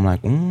 I'm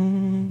like,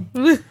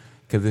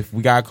 Because if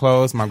we got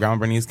clothes, my grandma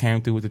Bernice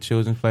came through with the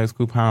children's place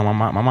coupon.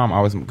 My mom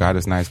always got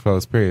us nice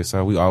clothes, period.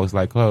 So we always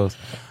like clothes.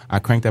 I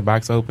cranked that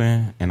box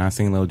open, and I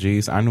seen Lil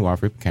G's. I knew our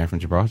Ripper came from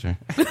Gibraltar.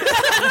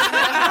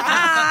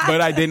 But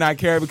I did not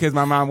care because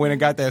my mom went and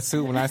got that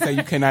suit. When I say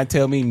you cannot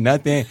tell me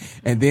nothing.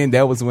 And then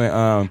that was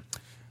when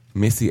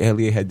Missy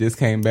Elliott had just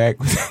came back.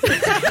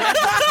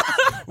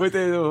 With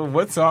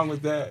what song was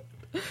that?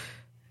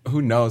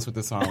 Who knows what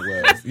the song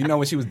was? You know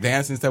when she was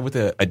dancing stuff with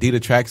the Adidas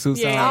tracksuit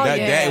song?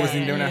 That was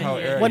in during that whole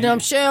era. When them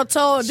Shell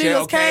Toe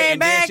Adidas came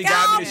back, she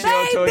got me the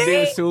Shell Toe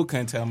Adidas too.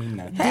 Couldn't tell me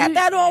nothing. Had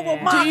that on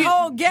with my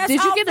whole guest.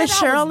 Did you get a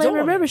outfit I was Sherilyn? doing.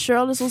 Remember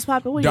Sherilyn was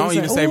popping? What Don't you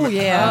even say? say. Ooh,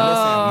 yeah.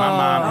 Listen, my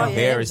mom yeah,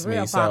 embarrassed it was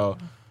real me, so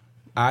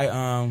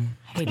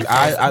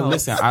I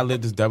listen. I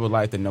lived this double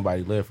life that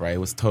nobody lived. Right, it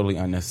was totally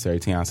unnecessary.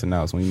 Tiana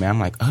knows. When you met, I'm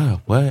like,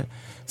 what?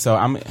 So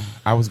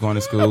I was going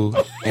to school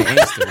in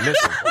Inkster.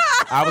 Listen,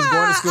 I was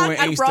going to school in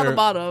Inkster. I brought a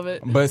bottle of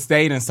it. But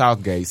stayed in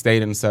Southgate,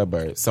 stayed in the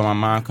suburbs. So my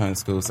mom comes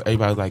to school. So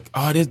everybody was like,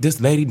 oh, this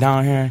lady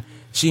down here,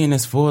 she in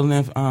this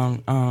full-length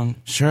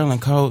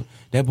Sherilyn coat.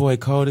 That boy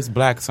coat is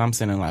black. So I'm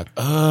sitting like,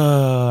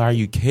 are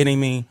you kidding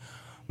me?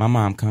 My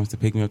mom comes to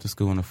pick me up to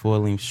school in a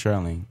full-length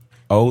Sherilyn,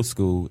 old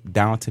school,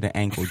 down to the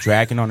ankle,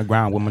 dragging on the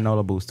ground with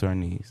Manolo boots to her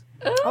knees.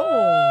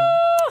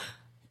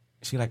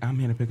 She like, I'm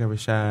here to pick up a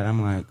shot.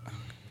 I'm like,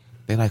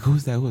 they like,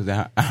 who's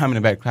that? I'm in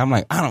the back. I'm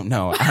like, I don't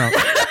know.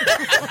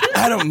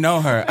 I don't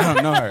know her.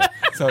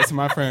 So it's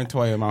my friend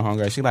Toya, my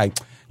homegirl. She like,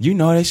 you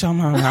know that show,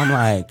 mom? I'm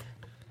like,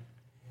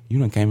 you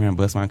done came here and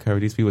bust my cover.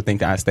 These people think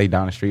that I stay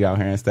down the street out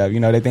here and stuff. You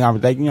know, they think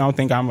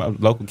I'm a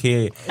local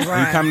kid.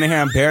 Right. You come in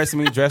here embarrassing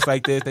me dressed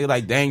like this. They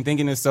like, dang,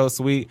 thinking it's so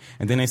sweet.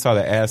 And then they saw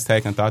the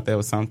Aztec and thought that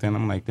was something.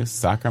 I'm like, this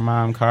soccer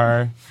mom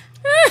car.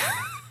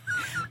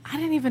 I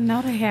didn't even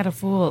know they had a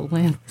full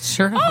length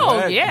shirt.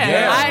 Oh,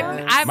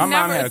 yeah. I've my mom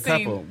never had a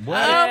seen. couple. Oh, my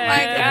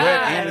God.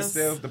 And the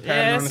silk, the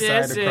pattern on the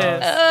side of the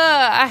cross.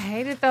 I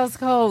hated those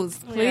coats.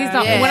 Please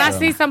don't. Yeah. When I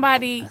see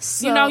somebody,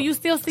 you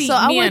still see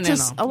So men in them.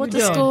 I went to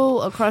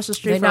school across the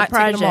street They're from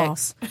not taking them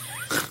Projects.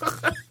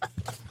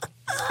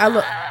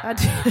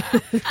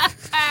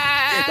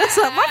 That's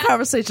not, my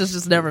conversations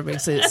just never make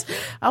sense.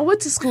 I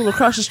went to school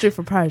across the street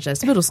from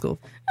Projects, middle school.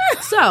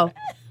 So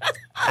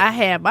I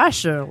had my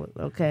Sherilyn.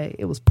 Okay,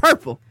 it was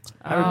purple.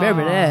 I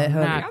remember that,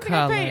 honey. Not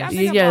color. I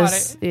think I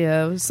Yes, bought it.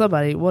 yeah,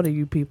 somebody, one of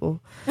you people.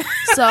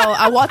 So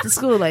I walked to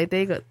school like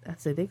they go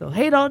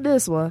hate on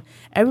this one.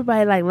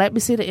 Everybody like, let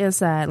me see the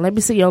inside, let me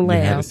see your You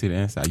had lamb. to see the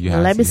inside.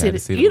 Let me see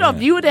the. You know, if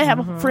you didn't have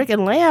a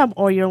freaking lamb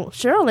or your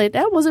Sherilyn,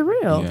 that wasn't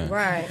real. Yeah.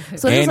 Right.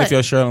 So And it if was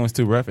your Sherilyn was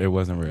too rough, it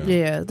wasn't real.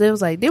 yeah, they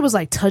was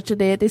like touching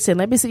it. They said,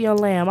 "Let me see your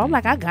lamb." I'm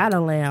like, I got a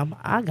lamb.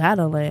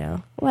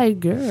 Like,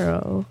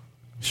 girl.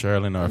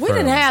 Sherilyn or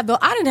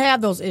I didn't have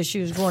those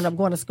issues growing up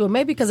going to school.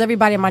 Maybe because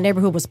everybody in my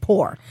neighborhood was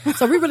poor,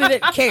 so we really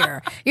didn't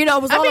care. You know,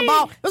 it was all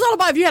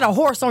about if you had a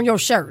horse on your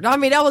shirt. I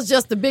mean, that was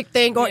just the big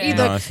thing. Or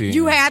either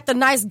you had the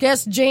nice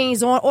Guess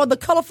jeans on, or the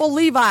colorful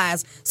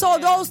Levi's. So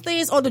those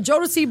things, or the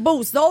Jodeci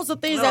boots, those are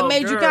things that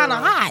made you kind of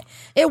hot.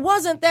 It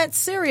wasn't that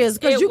serious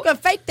because you could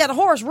fake that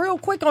horse real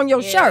quick on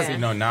your shirt. You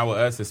know, now with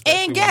us,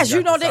 especially And Guess,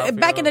 when we got to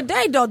back in the Southfield.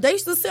 day though, they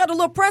used to sell the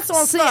little press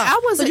on stuff.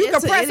 I wasn't so you could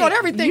into press any- on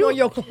everything on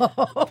your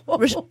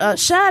clothes.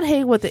 Shad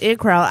hang with the in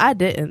crowd. I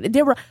didn't.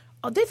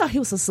 They thought he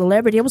was a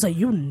celebrity. I was like,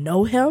 you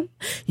know him?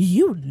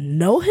 You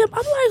know him? I'm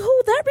like,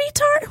 who, that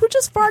retard who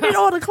just farted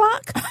on the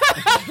clock?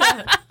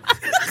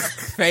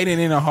 Fading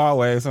in the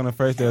hallways on the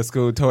first day of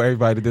school, told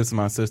everybody that this is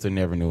my sister,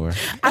 never knew her.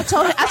 I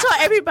told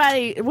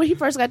everybody when he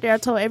first got there. I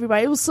told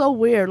everybody it was so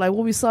weird. Like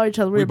when we saw each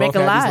other, we were both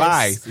making had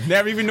lies. these lies.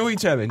 Never even knew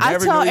each other. I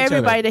Never told knew each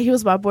everybody other. that he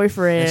was my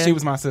boyfriend. And she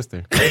was my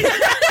sister.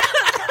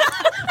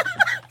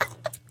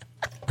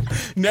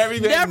 Never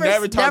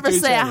talked to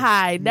each said other.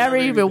 hi, never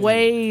even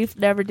waved,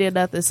 never did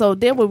nothing. So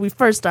then when we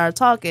first started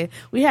talking,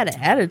 we had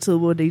an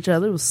attitude with each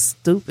other. It was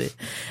stupid.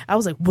 I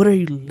was like, what are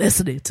you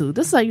listening to?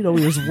 This is how you know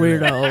we was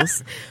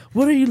weirdos.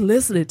 What are you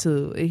listening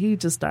to? And he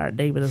just started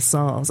naming the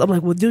songs. I'm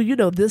like, well, do you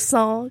know this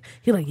song?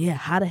 He like, yeah,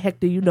 how the heck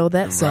do you know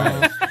that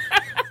song?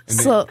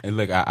 And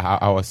look, I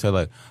always tell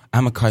her,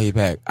 I'm going to call you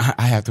back.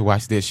 I have to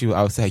watch this. She would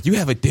always say, you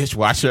have a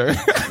dishwasher.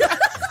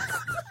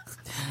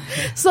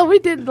 So we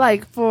did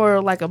for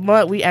a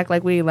month. We act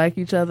like we didn't like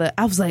each other.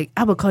 I was like,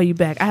 I'm gonna call you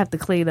back. I have to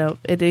clean up.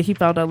 And then he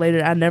found out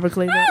later I never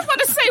cleaned I up. was about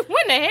to say,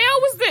 when the hell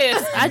was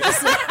this?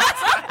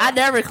 I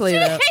never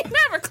cleaned up. He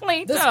never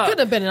cleaned This up. could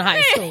have been in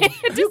high school.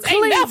 You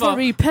clean for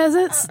me,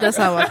 peasants. That's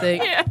how I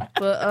think. Yeah.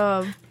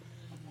 But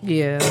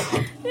yeah.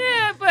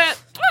 Yeah,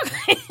 but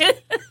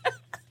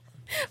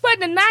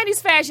But the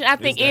 90s fashion, I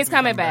think, is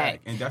coming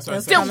back. And that's what I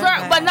said. Still,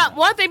 girl, but not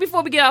one thing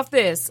before we get off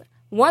this.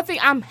 One thing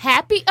I'm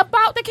happy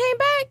about that came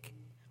back,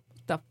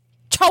 the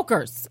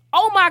chokers.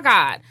 Oh my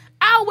God.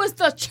 I was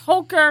the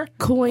choker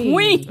queen.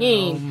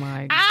 Oh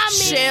my God. I mean,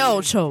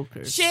 Shell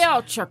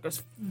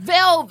chokers.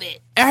 Velvet.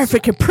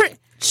 African print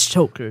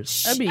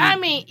chokers. I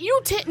mean,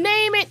 you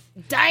name it,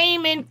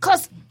 diamond,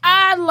 because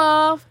I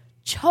love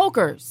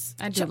chokers.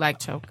 I do like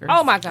chokers.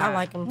 Oh my God. I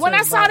like them When too,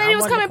 I saw but that he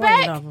was wasn't coming the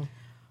queen back, of 'em.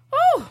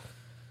 oh,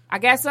 I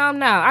got some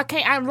now.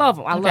 I love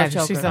them. I love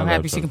chokers. She's so love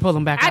happy she chokers. can pull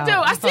them back I out. do.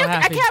 I I'm so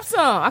happy. kept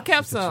some. I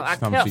kept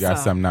She got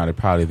something out of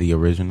probably the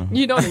original.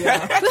 You know they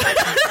are.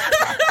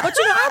 But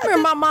I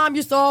remember my mom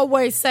used to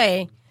always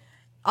say,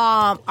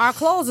 our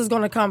clothes is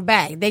going to come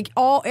back. Everything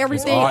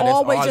that's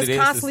always all just it is,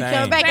 constantly the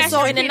coming same. back. And so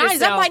Fashion in the repeat 90s, I'm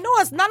itself. like, no,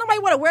 it's not nobody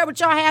want to wear what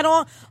y'all had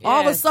on.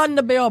 All of a Yes. sudden,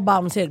 the bell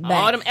bottoms hit back.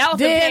 All them elephant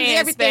then pants,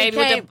 everything baby,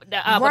 came, with the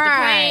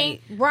right,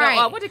 plain,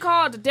 right. what they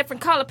call it, the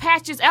different color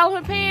patches,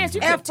 elephant pants.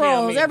 You couldn't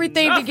tell Afros, me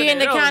everything nothing began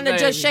to of those, kind of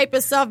just baby. shape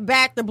itself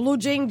back. The blue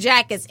jean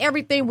jackets,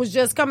 everything was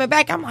just coming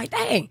back. I'm like,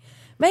 dang.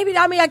 Maybe,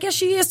 I guess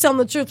she is telling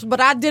the truth, but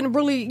I didn't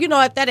really,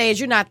 at that age,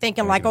 you're not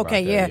thinking like, about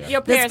okay, that, yeah,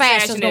 Your this parents'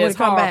 fashion's fashion going is to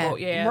come horrible.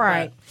 back. Yeah,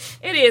 right.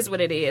 but it is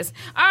what it is.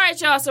 All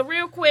right, y'all. So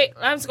real quick,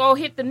 let's go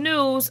hit the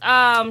news.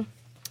 Have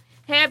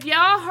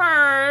y'all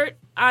heard?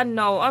 I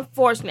know,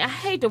 unfortunately, I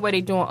hate the way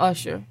they doing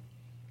Usher.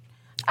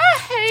 I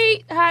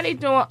hate how they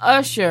doing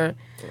Usher.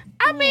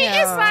 I mean,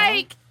 it's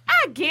like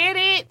I get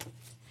it.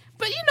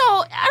 But,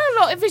 I don't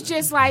know if it's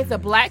just like the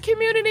black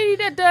community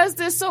that does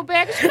this so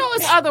bad. 'Cause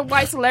it's other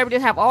white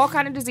celebrities that have all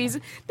kind of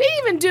diseases. They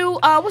even do,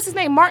 what's his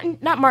name?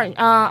 Not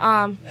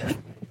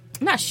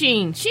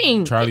Sheen.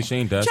 Charlie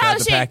Sheen does Charlie have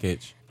the Sheen.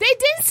 package. They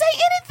didn't say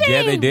anything.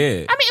 Yeah, they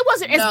did. I mean, it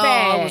wasn't as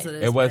bad.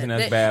 It wasn't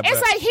as bad. It's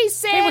but like he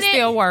said He was it.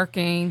 still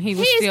working. He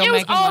was still it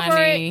was making over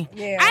money. it.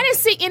 Yeah. I didn't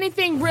see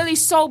anything really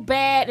so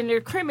bad and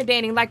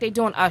incriminating like they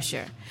doing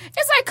Usher.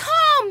 It's like,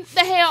 calm the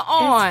hell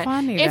on.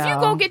 funny, if you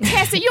though. go get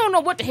tested, you don't know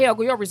what the hell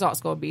your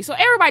results going to be. So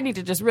everybody need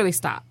to just really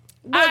stop.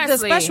 But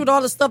Honestly. especially with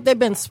all the stuff they've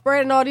been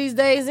spreading all these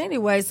days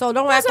anyway. So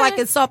don't act like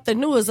it's something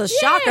new. It's a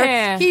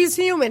shocker. He's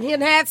human. He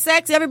hadn't had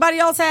sex. Everybody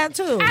else had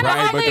too.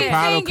 right, but the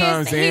problem thing is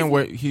comes in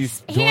where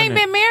he's He doing ain't it.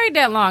 been married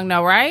that long,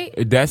 though, right?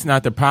 That's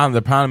not the problem.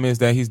 The problem is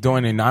that he's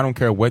doing it, and I don't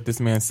care what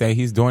this man say.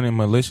 He's doing it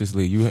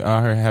maliciously. You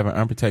out here having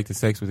unprotected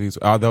sex with these.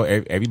 Although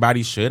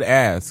everybody should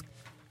ask,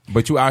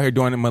 but you out here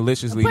doing it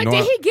maliciously. But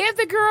did he give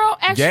the girl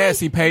actually? Yes,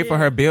 he paid for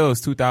her bills,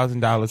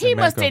 $2,000. He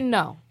must didn't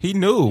know. He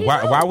knew.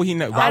 Why would he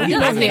know? Why would he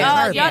pay for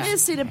her? Y'all didn't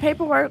see the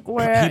paperwork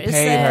where He it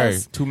paid her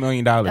says $2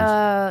 million.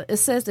 it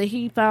says that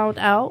he found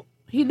out.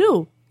 He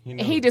knew.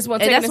 He just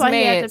wasn't And taking that's his why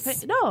he had meds.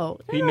 to pay. No.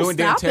 He don't knew and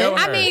didn't stop tell it.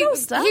 her. I mean, Don't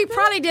stop he it.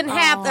 probably didn't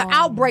have the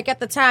outbreak at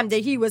the time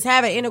that he was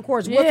having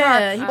intercourse with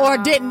Yeah, her, or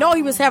didn't know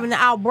he was having the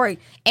outbreak.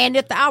 And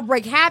if the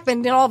outbreak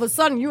happened, then all of a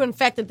sudden you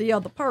infected the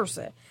other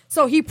person.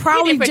 So he He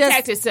probably didn't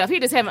protect just. himself. He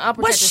just having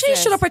unprotected But she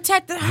sex. should have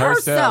protected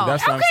herself.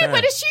 That's what I'm Okay, saying.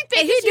 but if she And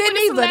thinks he didn't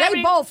either.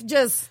 They both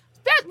just.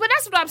 But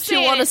that's what I'm She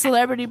saying. want a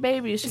celebrity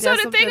baby. She So got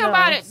the something thing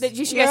about else. it,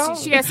 that she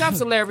has some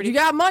celebrity. You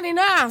got money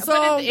now, so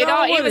But it go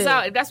all with evens it.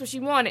 out. That's what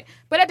she wanted.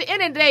 But at the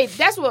end of the day,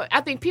 that's what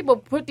I think people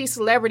put these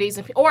celebrities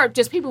or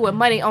just people with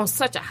money on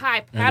such a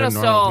high And they're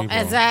normal pedestal, people.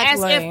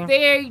 Exactly. as if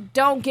they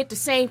don't get the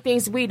same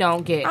things we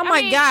don't get. Oh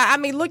my God! I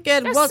mean, look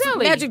at that's what's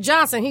silly. Magic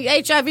Johnson. He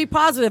HIV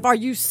positive. Are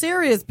you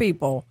serious,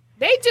 people?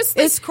 They just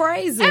It's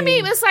crazy. I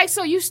mean, it's like,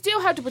 so you still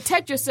have to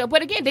protect yourself.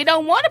 But again, they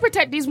don't want to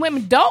protect. These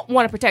women don't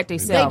want to protect they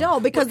themselves.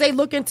 don't because they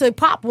looking to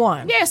pop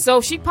one. Yeah, so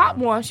she popped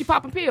one. She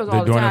popping pills all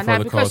the doing it time. for Not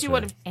the because she culture.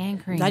 would have.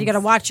 And cream. Now you got to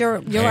watch your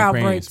And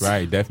outbreaks, creams,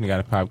 right? Definitely got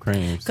to pop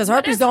creams. Because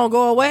herpes don't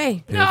go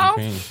away. No,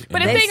 creams.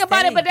 but the They thing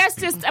about it, stay. but that's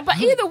just. But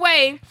either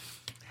way,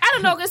 I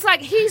don't know. It's like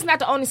he's not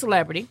the only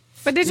celebrity.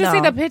 But did you No. see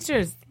the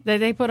pictures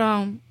that they put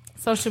on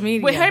social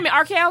media? With him and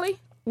R. Kelly?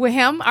 With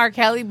him, R.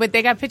 Kelly, but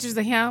they got pictures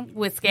of him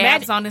with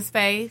scabs on his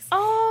face.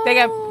 Oh.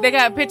 They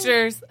got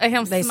pictures of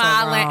him They so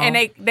smiling, wrong.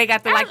 and they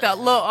got the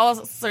little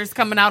ulcers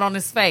coming out on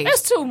his face.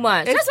 That's too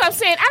much. That's what I'm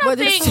saying. I don't But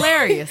it's think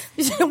hilarious.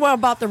 What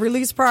about the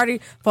release party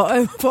for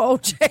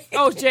OJ?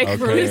 OJ Okay.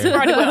 released a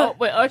party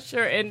with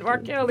Usher and R.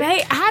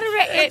 Kelly. How do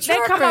they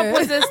come up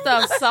with this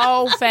stuff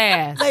so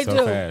fast? They So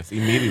do. fast,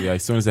 immediately,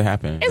 as soon as it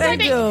happened. It's like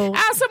They do.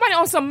 somebody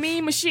on some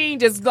mean machine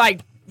just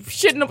like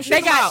shitting them.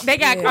 They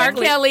got Yeah. R.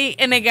 Kelly,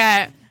 and they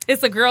got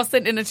it's a girl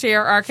sitting in a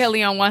chair, R.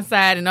 Kelly on one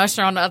side and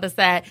Usher on the other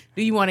side.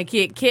 Do you want a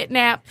kid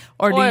kidnapped,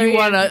 or do Or, you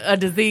yeah. want a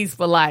disease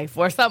for life,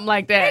 or something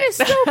like that? It is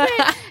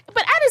stupid.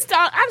 But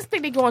I just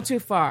think they're going too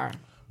far.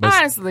 But-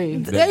 Honestly.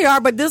 They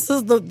are, but this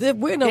is we're in the The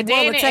day world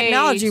and of the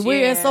technology. age,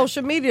 We're in yeah.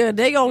 social media.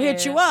 They gonna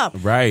hit you up.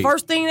 Right.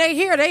 First thing they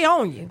hear, they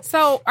own you.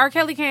 So R.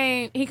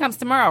 Kelly he comes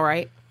tomorrow,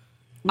 right?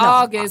 No.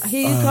 August.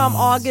 He come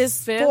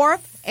August 5th?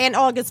 4th and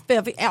August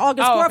 5th.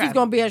 August Oh, 4th, okay. he's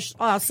going to be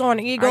at Soaring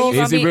Eagles.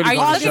 Is he really Are you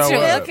gonna look at show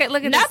your up?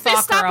 look at this Nothing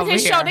stalker stopping over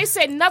his here. show. They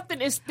said nothing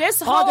is this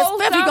whole August 5th,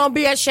 he's stuff- going to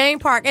be at Shane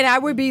Park, and I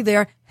will be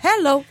there.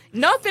 Hello.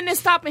 Nothing is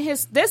stopping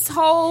this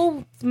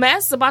whole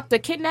mess about the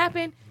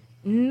kidnapping.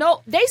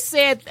 No, they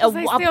said they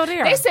still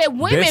there. they said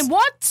women This-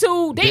 want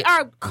to. They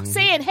are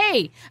saying,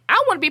 "Hey,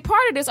 I want to be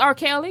part of this." R.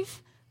 Kelly,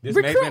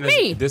 recruit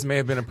me. This may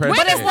have been a But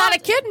precedent. it's not a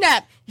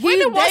kidnap.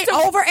 Women wants They to-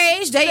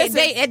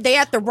 overage. They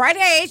at the right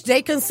age.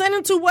 They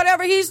consenting to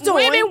whatever he's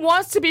doing. Women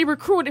wants to be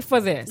recruited for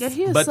this.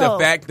 But the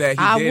fact that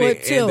I he did would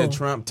it in the too.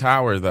 Trump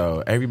Tower,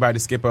 though, everybody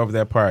skip over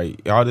that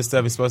part. All this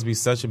stuff is supposed to be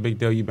such a big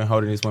deal. You've been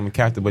holding these women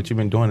captive, but you've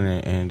been doing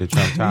it in the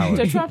Trump Tower.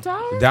 The Trump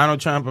Tower? Donald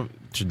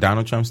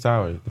Trump's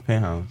tower, the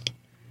penthouse.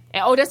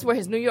 Oh, that's where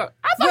his New York.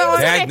 I thought he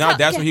was in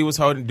That's what he was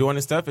doing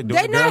the stuff and doing.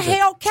 They're the not girls.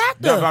 held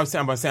captive. No, but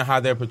I'm saying how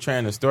they're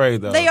portraying the story,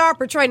 though. They are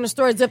portraying the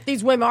story as if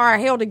these women are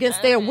held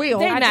against their will.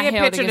 They I not did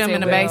held picture against them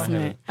in the their will.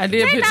 basement. I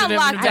did They picture not them in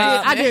locked the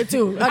up. basement. I did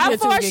too.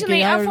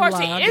 Unfortunately,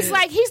 it's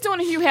like he's doing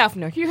a Hugh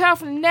Hefner. Hugh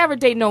Hefner never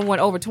date no one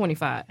over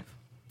 25.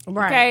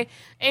 right. Okay,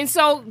 and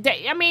so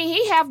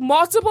he have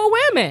multiple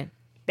women.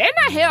 They're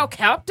not held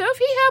captive.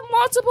 He have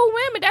multiple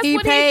women. That's He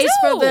what pays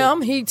he do. for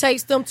them. He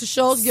takes them to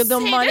shows, give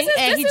them See, money, this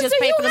and he is just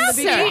the pays for them to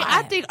Hugh be Hefner. there.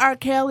 I think R.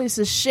 Kelly's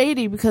is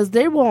shady because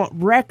they want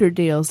record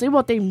deals. They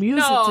want their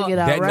music No. to get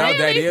out, That, right?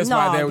 no, that is No,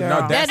 why they. girl.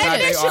 No, that's how they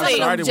all Initially,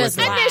 started with just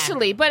it. lie.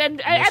 Initially, but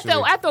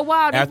after a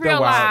while, they After a while,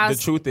 realized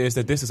the truth is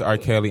that this is R.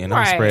 Kelly, and I'm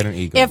Right. spreading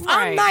ego. If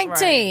I'm Right,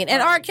 19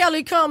 and R.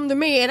 Kelly come to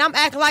me and I'm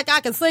acting like I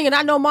can sing and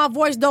I know my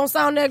voice don't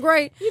sound that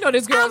great, you know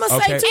this girl. I'm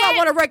gonna say Okay. too I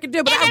want a record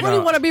deal, but I and- really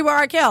want to be with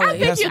R. Kelly. I'm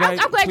glad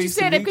you Pleased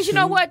said to it because you meet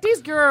know you. what?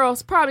 These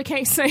girls probably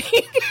can't sing.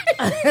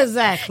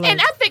 Exactly. And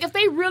I think if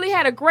they really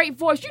had a great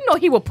voice,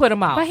 he would put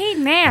them out. But he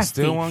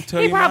nasty. still won't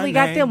tell he you my probably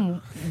got name.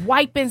 them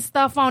wiping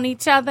stuff on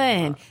each other,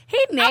 and he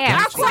nasty.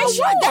 I'm quite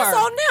So what? That's sure.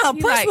 on them.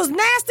 He's Prince like- was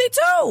nasty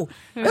too.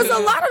 There's a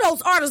lot of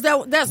those artists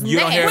that's You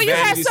don't nasty. hear Well, you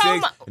had Vanity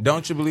some- Six.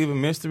 Don't you believe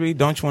in mystery?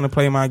 Don't you want to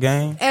play my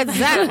game?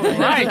 Exactly.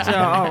 Right,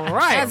 y'all. All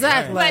right.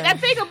 Exactly. But the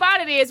thing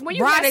about it is, when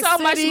you Broderick have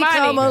so much City, money,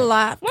 come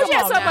alive. once you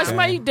Come have so on much now.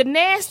 money, the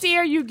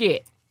nastier you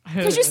get.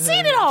 Because you've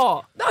seen it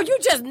all. No, you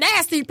just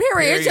nasty,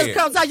 period. It just Period.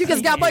 comes out. You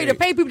just got money to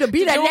pay people to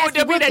be that Do nasty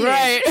to be with that you.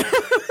 right.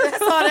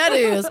 That's all that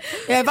is.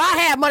 If I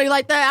had money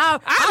like that,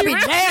 I'll be real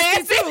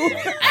nasty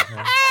too.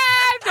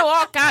 I know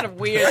all kind of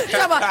weird.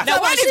 Now,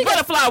 why these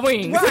butterfly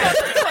wings?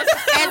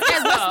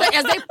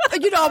 As they,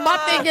 my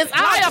thing is,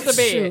 Fly off the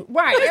bed. shoot.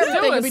 Right,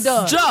 everything will be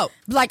done. Jump.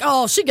 Like,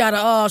 oh, she got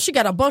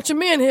a bunch of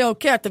men held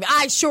captive.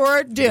 I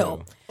sure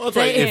do. Well, it's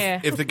like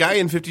Yeah. if the guy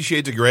in 50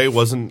 Shades of Grey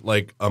wasn't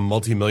like a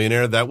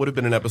multimillionaire, that would have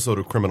been an episode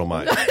of Criminal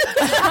Minds.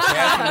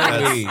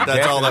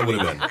 That's all that would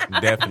have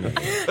been.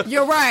 Definitely.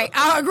 You're right.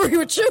 I agree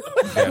with you.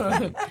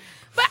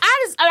 But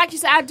I just, like you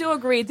said, I do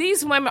agree.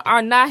 These women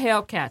are not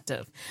held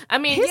captive. I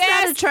mean, He's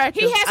yes, not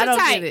attractive. he has I a don't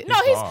type. get it. No,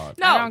 He's he's bald.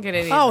 no. I don't get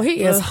it either. Oh,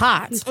 he is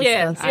hot.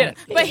 Yeah.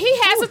 But he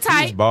has a He's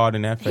type. bald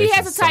in that face. He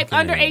has is a type something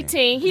under in there.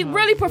 18. He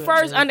really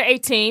prefers under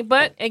 18,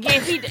 but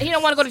again, he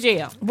don't want to go to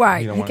jail. Right.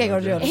 He He don't can't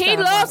want go to jail. to He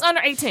loves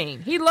under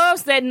 18. He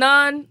loves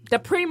the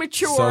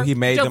premature. So he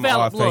made them all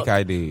developed look.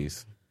 fake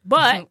IDs.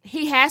 But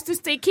he has to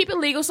keep it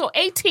legal, so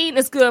 18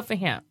 is good for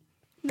him.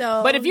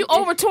 No. But if you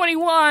over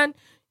 21,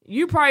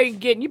 you about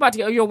to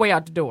get your way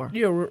out the door.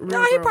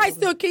 No, he probably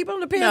still keep him.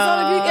 Depends No,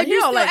 on if he you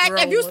don't still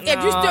like if you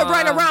still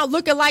running around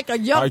looking like a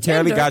young R.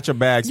 Kelly tender, got your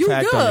bags you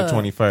packed on the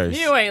good. 21st.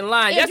 You ain't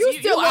lying. If you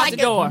still out like the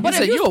door. it, but You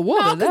if said you a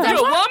woman no, 'cause now. You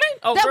a woman?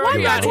 Oh, that girl, one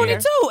you got outta here.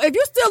 22. If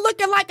you still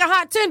looking like a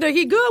hot tender,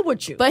 he good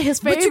with you. But his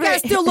favorite, But you gotta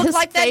still look his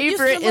like that. You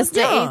favorite still is look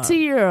the young.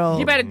 18-year-old.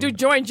 You better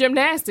join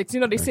gymnastics. You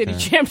know they said the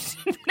gym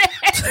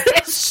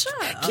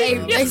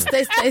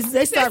gymnastics.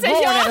 They start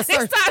growing at a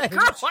certain stage.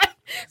 growing.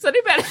 So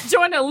they better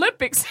join the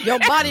Olympics. Your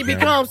body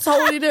becomes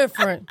totally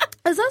different.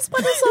 Is that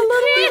what it's a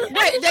little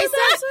bit?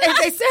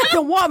 Wait, they said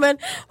the woman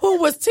who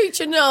was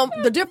teaching them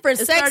the different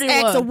It's sex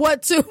 31. acts of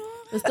what to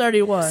It's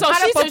 31. So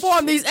how she's to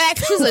perform these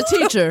acts. She's a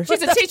teacher.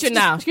 She's a teacher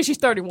now because she's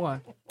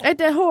 31. Ain't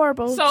that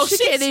horrible? So she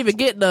she's- can't even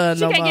get none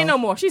She no can't more. get no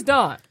more. She's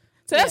done.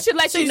 So that should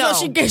let you know.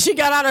 So she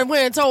got out and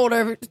went and told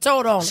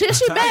on. She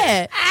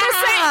bad.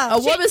 Ah, A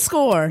woman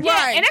score. Yeah,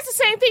 Right. and that's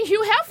the same thing.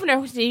 Hugh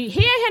Hefner, he ain't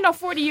had no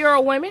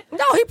 40-year-old women.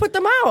 No, he put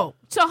them out.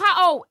 So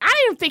how old? I didn't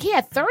even think he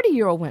had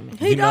 30-year-old women.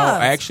 He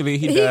does. Actually,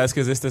 he does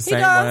because it's the same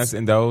does. ones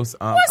in those.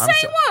 What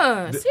same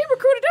ones? He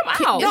recruited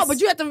them out. No,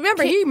 but you have to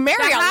remember he married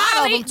a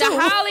lot of them too. The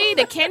Holly,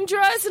 the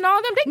Kendras, and all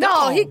them. They No,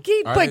 gone. he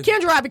All put right.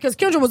 Kendra out because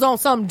Kendra was on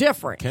something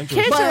different.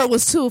 Kendra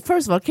was too.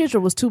 First of all,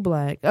 Kendra was too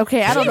black.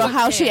 Okay, I don't know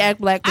how she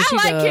act black, but I she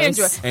like does.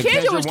 Kendra. And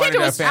Kendra was.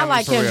 wanted that family I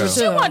like for Kendra real.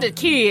 too. She wanted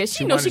kids.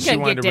 She knew she couldn't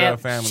wanted get a real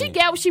that. family. She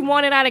got what she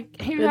wanted out of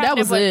Hugh And that Hefner,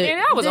 was but it. and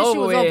that was Then she over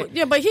was with. over.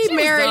 Yeah, but he She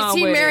was done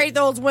with it. married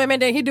those women.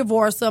 Then he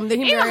divorced them. Then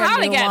he Even married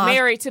Holly a new got one.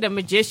 married to the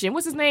magician.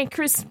 What's his name?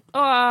 Chris.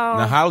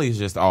 Now Holly's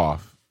just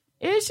off.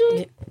 Is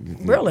she?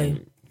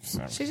 Really?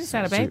 She just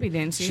had a baby,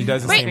 didn't she? She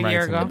doesn't Like seem a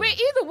year right to ago. me. But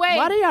either way,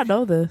 Why do y'all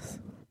know this?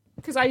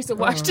 because I used to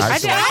watch this. I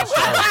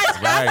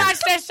I Right.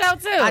 watched that show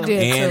too. I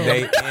did And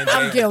too. they,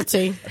 I'm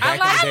guilty. I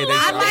like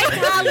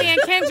Holly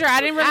and Kendra.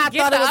 I didn't really I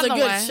get thought the it was other a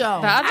good one.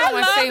 show. The other I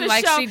one love seemed the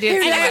like show. she did.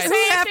 And too that's much.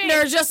 the same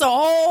Hefner's just an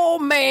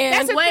old man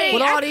That's the thing.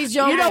 with all these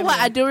young You know what? women.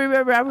 I do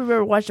remember. I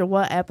remember watching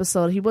one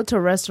episode. He went to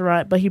a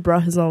restaurant, but he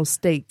brought his own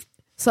steak.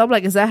 So I'm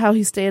like, is that how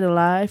he's staying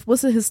alive?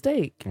 What's in his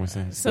steak? What's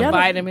that? Some Yeah.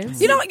 vitamins.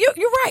 You know,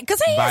 you're right,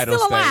 because he is Vital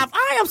still alive. state.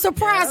 I am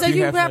surprised that He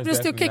you has happen no to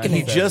still definite- kicking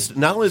He it. just,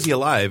 not only is he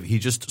alive, he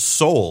just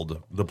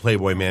sold the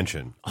Playboy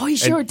Mansion. Oh, he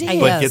sure did.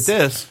 But Yes. get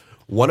this,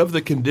 one of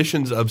the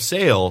conditions of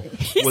sale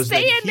was that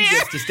staying he there.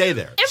 gets to stay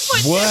there. And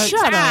for What?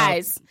 Shut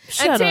dies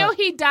Shut until up.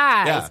 he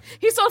dies. Yeah.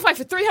 He sold like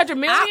for $300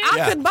 million.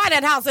 I couldn't buy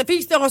that house if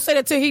he still gonna sit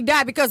until he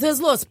died because his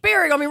little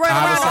spirit gonna be running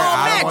I around would the say, whole I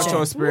don't want mansion.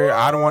 your spirit.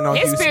 I don't want no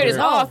His Hugh spirit is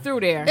spirit. all through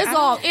there. It's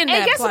all in And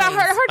that guess what I place.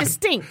 heard? I heard it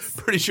stinks.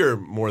 Pretty sure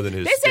more than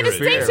his They said it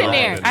spirit. stinks in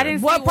there. I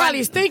didn't What see probably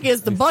one, stink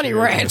is the bunny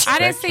ranch. I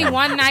didn't see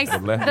one nice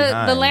Left the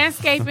behind.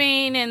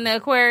 landscaping and the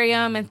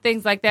aquarium and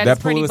things like that. That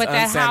is pretty, pool is but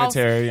that house,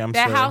 unsanitary, I'm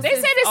that sure. house They is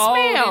said it old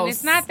and smells.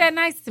 it's not that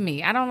nice to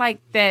me. I don't like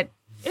that.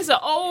 It's an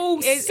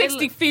old It-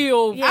 60 it-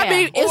 field. Yeah. I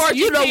mean, Orgy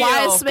you know why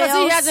it field. smells? 'Cause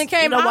he hasn't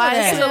came you know out why of it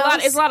that. It's a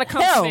lot. It's a lot of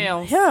cum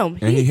smells. Him.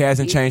 And he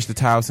hasn't changed the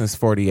towel since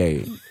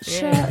 48.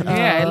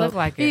 Yeah, it looked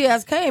like He it.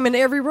 has came in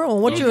every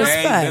room. What you Hey,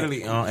 expect?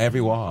 literally on every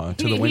wall,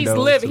 to the He's window,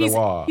 living. to the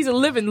wall. He's a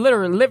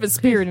literally living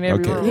spirit in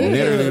every Okay, room.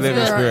 literally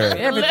living spirit.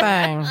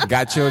 Everything.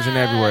 Got children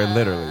everywhere,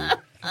 literally.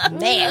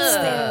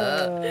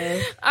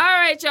 All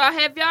right, y'all.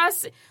 Have y'all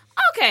seen?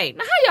 Okay,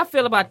 now how y'all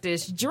feel about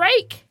this?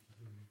 Drake,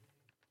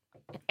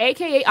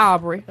 aka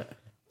Aubrey.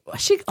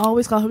 She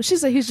always call him. She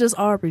said he's just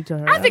Aubrey to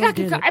her. I think I don't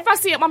can. get it. If I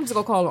see him, I'm just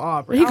gonna call him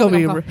Aubrey. He I don't gonna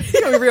think be I'm call-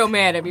 he gonna be real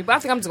mad at me. But I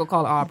think I'm just gonna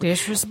call him Aubrey.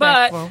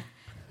 Disrespectful.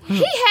 But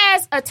he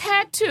has a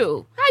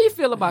tattoo. How you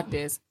feel about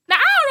this? Now I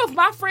don't know if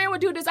my friend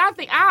would do this. I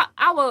think I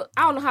will.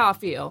 I don't know how I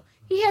feel.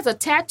 He has a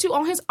tattoo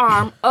on his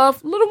arm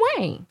of Lil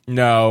Wayne.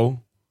 No,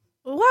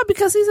 Why?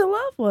 Because he's in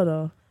love with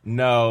her.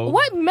 no.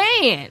 What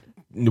man?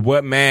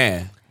 What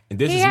man? And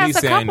this He is me has a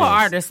saying couple this.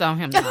 artists on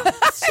him. Though.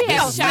 He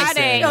has Sade.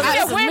 saying I this. got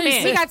This is me women.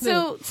 saying He got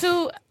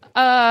two.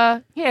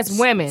 He has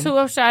women. Two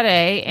of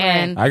Sade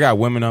and I got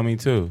women on me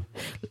too.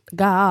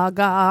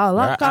 Gaga,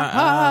 la,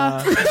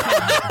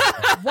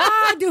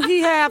 Why do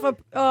he have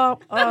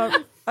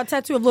a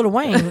tattoo of Lil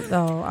Wayne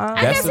though?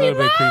 That's a little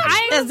bit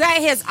creepy. Is that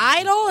his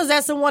idol? Is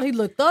that someone he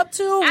looked up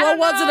to? What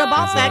was it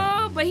about that?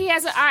 But he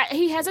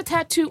has a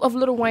tattoo of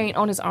Lil Wayne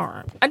on his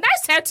arm. A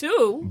nice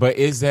tattoo. But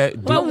is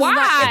that? But why?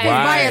 If it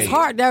was by his Right.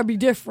 heart, that would be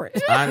different.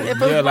 Yeah,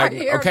 like right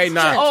here, okay, it's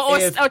now Or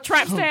if, a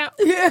tramp stamp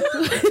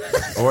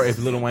or if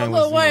Lil Wayne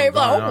was Lil Wayne,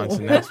 going oh. on to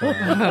the next one,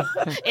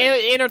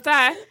 in her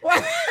thigh.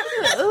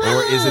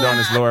 or is it on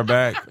his lower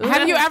back?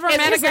 have you ever met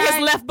a His guy?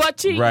 left butt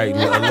cheek. Right, a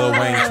Lil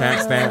Wayne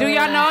tramp stamp. Do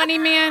y'all know any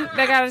men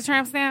that got a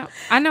tramp stamp?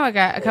 I know I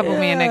got a couple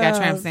men that got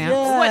tramp stamps.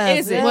 What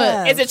is it?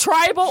 Yes. Is it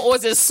tribal or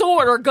is it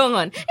sword or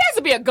gun? It has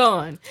to be a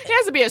gun. It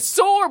has to be a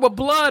sword with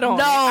blood on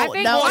it. I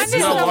think no, one you is You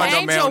don't some want no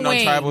man angel with no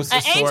wing. tribal An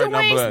sword, angel no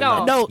wings? blood.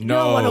 No. No, you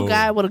don't want no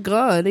guy with a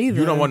gun either.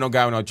 You don't want no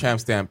guy with no tramp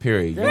stamp.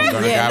 Period. You don't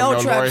want Yeah, a guy no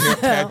with no lower tramp hip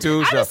stamp.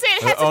 tattoos. I just said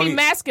it has to be Only-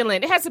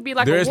 masculine. It has to be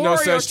like There a is no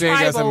warrior such thing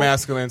as a tribal.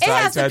 masculine It side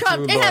has to tattoo.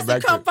 come. It lower has to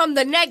back come from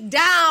the neck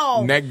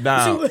down. neck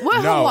down.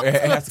 No, it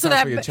has to come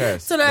from your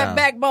chest. To that down.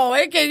 backbone.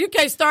 You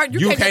can't start.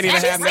 You can't just- even She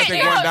have said-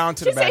 nothing going down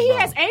to she the said he backbone.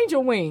 has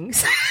angel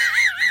wings.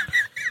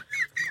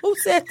 Who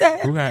said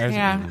that? Who has?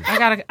 Yeah,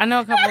 I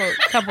know a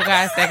couple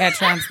guys that got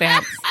tramp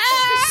stamps.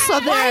 So Why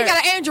he there.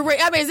 got an angel ring?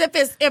 I mean,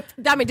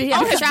 did he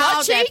have a his child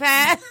butt that cheeks?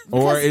 passed?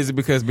 Or is it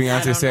because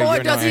Beyonce said Or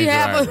you're no does he angel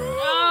have a- either?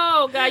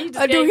 Oh God, you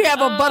just Or do gave he me- have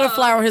a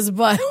butterfly on his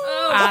butt?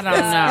 I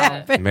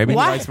don't know. Maybe he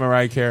Why? likes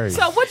Mariah Carey.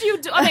 So what do you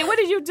do? I mean, what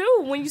did you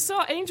do when you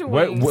saw angel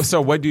wings?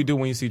 So what do you do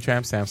when you see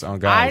tramp stamps on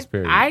guys?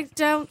 Period. I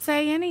don't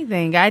say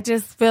anything. I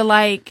just feel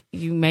like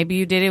maybe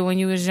you did it when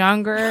you was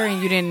younger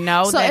and you didn't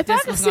know So that if I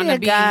this could was see going to a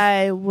be.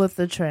 guy with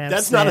a tramp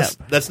That's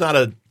stamp, not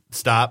a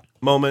stop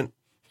moment.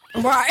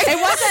 Right. It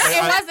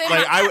wasn't.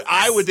 Like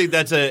I would think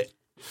that's a.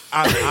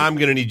 I'm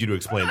going to need you to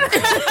explain this.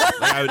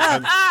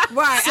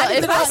 Right. So I need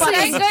if to know I about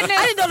say this.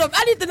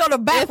 I need to know the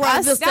background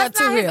of this That's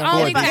tattoo not his here.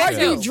 only Was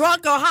tattoo. he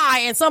drunk or high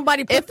and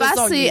somebody put If this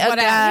I on see you? a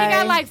Whatever. guy- He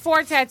got like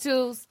 4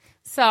 tattoos.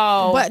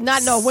 So, But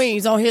not no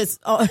wings on his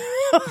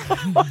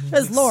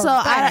his lower So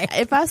back.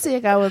 if I see a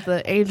guy with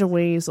the angel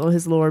wings on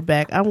his lower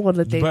back, I'm going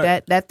to think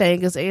But- that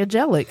thing is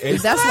angelic.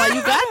 That's why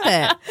you got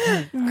that.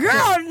 Girl,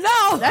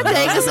 no. That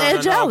thing is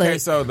angelic. Okay,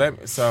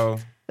 so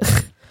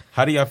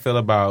how do y'all feel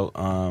about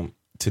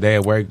today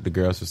at work? The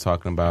girls was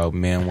talking about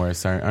men wear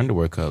certain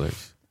underwear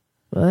colors.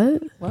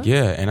 What?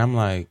 Yeah, and I'm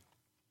like,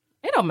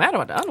 It don't matter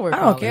what the underwear. I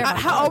don't color care.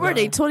 is. How old are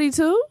they?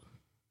 22?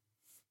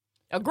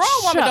 A grown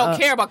woman Shut don't up.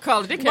 care about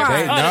color. They care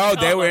they, about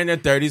no, they were in their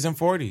 30s and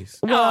 40s.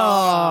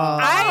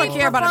 I don't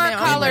care about a man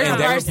prefer colors And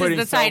they were versus putting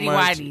the so tidy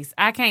much- whities.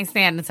 I can't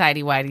stand the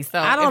tidy whities. So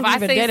I don't if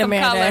even I see date a some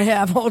man color, that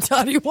have on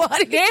toddy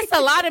whities. there's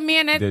a lot of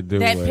men that They do,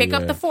 pick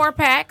up yeah. the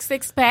 4-pack,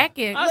 6-pack,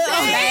 and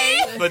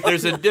But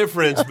there's a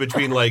difference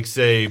between, like,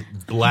 say,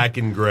 black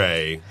and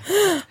gray,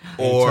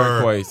 or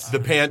turquoise.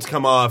 the pants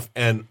come off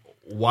and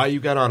why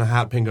you got on a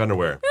hot pink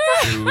underwear,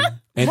 dude?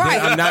 And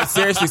Right. then I'm not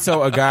seriously.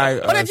 So a guy.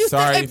 But if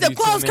if the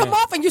clothes come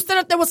off and you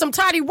stand up there with some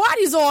tidy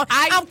whities on,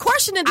 I'm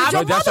questioning, did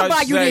your that's mother what buy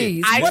I you say.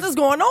 these? What is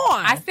going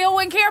on? I still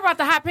wouldn't care about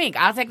the hot pink.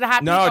 I'll take the hot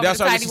pink. No, over that's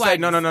the what I tidy used to say.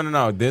 whities.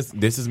 No.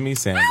 This is me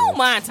saying. I don't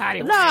mind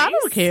tidy. No, I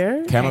don't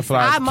care.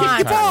 Camouflage. I mind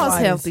Keep the balls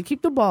tidy healthy.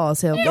 Keep the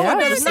balls healthy. No, I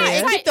it does not.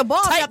 understand. Keep the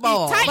balls up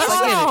on. Tight But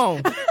I get it.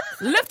 on.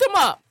 Lift them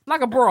up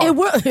like a bra. It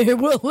will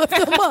lift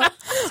them up.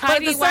 But at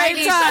the same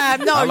Tidy-whities.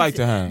 time, no. I like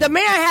to hang. The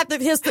man have to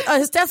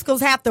his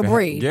testicles have to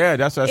breathe. Yeah,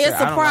 that's what I said. It's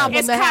I a don't problem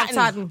It's to have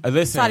cotton.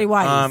 Listen, tidy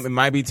whities. it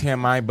might be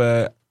TMI,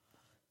 but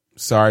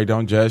sorry,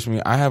 don't judge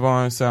me. I have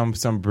on some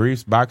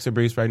briefs, boxer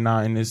briefs right now,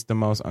 and it's the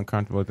most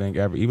uncomfortable thing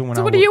ever. Even when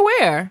So what do you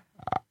wear?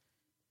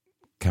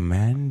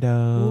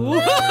 Commando.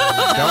 Don't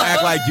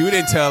act like you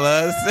didn't tell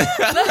us. Well,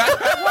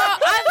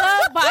 I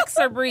love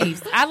boxer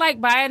briefs. I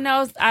like buying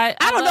those. I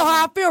don't know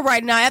how I feel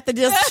right now after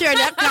just sharing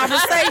that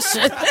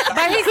conversation.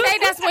 But he said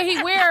that's what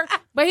he wear.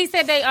 But he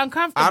said they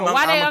uncomfortable.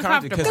 Why they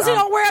uncomfortable? Because he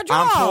don't wear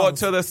drawers. I'm pulled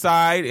to the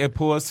side. It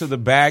pulls to the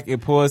back.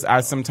 It pulls.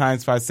 I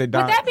sometimes if I sit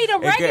down. Would that be the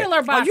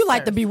regular boxer? Oh, you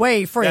like to be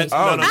wave free. That's-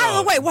 no,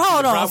 no, no. Wait, well,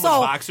 hold The on. problem So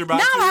with boxer now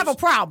I have a boxers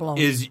problem.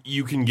 Is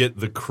you can get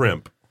the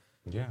crimp.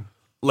 Yeah.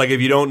 Like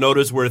if you don't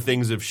notice where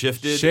things have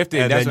shifted, and That's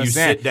then what you I'm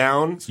saying. sit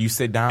down, You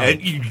sit down.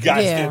 and you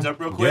guys Yeah. stand up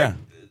real quick. Yeah.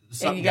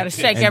 And you got to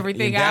shake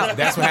everything out.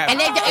 That's what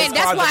happens.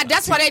 And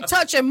that's why they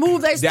touch and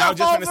move their I stuff was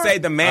just over. gonna say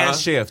the man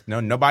shift. No,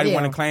 nobody Yeah.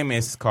 want to claim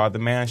it's called the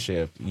man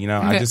shift. You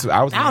know, I was.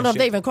 I don't know if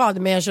they even call it the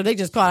man show. They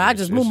just call it. I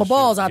just move my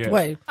balls out the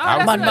way.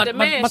 that's my not the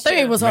man my thing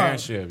shift. was man her.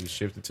 shift. You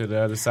shifted to the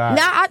other side.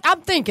 Now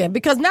I'm thinking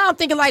because now I'm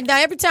thinking like now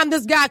every time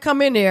this guy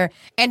come in there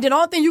and then the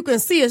only thing you can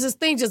see is this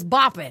thing just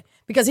bopping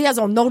because he has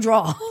on no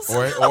drawers.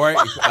 or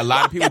a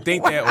lot of people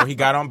think that, or he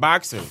got on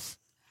boxers.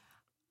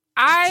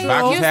 I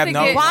Boxers used have to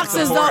no get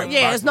Boxes support. don't.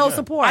 Yeah, it's no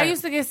support. I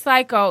used to get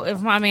psycho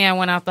if my man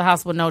went out the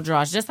house with no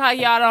drawers. Just how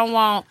y'all don't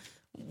want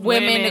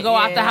women to go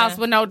out the yeah. house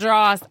with no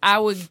drawers, I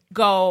would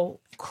go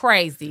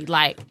crazy.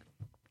 Like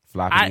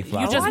Floppity you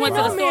flop. just I went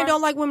know to the men store.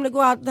 don't like women to go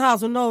out the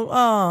house with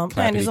no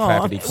panties on.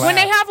 Clappity clap. When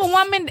they have a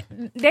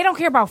woman, they don't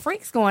care about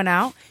freaks going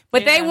out.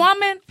 But they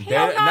woman,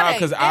 hell no, No,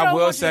 because I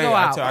will say,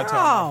 I tell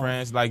Oh. my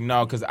friends, like,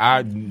 no, because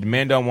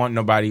men don't want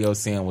nobody else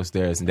seeing what's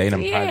theirs, and they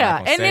don't.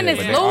 Yeah, and then it's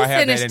loose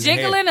and it's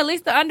jiggling. At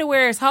least the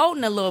underwear is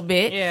holding a little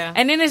bit. Yeah.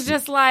 And then it's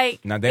just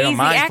like Now they don't easy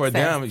mind for access.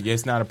 them.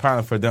 It's not a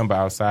problem for them, but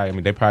outside, I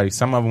mean, they probably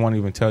some of them won't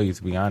even tell you,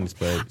 to be honest.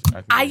 But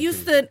I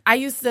used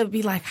to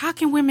be like, how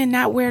can women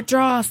not wear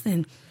drawers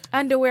and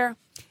underwear?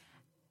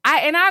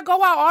 I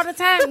go out all the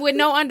time with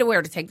no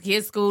underwear to take the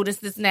kids to school, this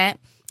and that.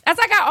 As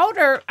I got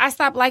older, I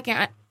stopped liking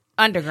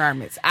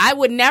undergarments. I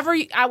would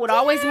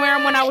always wear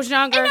them when I was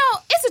younger. You know,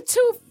 it's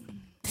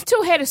a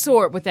two-headed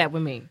sword with that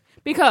with me.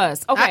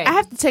 Because, okay. I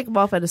have to take them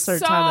off at a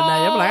certain time of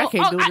night. I'm like, I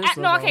can't do this.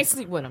 No, I can't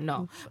sleep with them,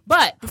 no.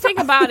 But the thing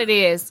about it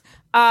is,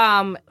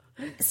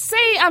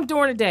 say I'm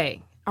during the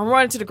day, I'm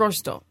running to the grocery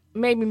store.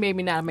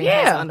 Maybe not. I may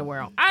have some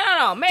underwear on. I don't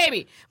know,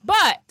 maybe.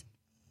 But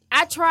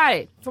I tried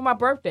it for my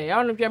birthday. I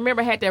don't know if you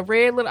remember, I had that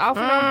red little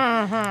outfit on.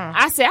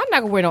 I said, I'm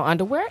not going to wear no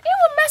underwear. It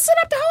was messing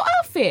up the whole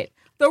outfit.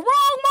 The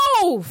wrong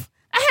move.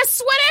 I had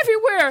sweat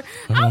everywhere.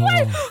 I'm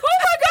like, oh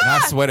my God.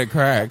 Not sweat and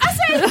crack. I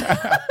said, I'm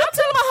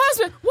telling my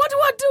husband, what do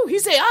I do? He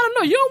said, I don't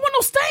know. You don't want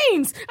no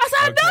stains. I said,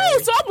 I know.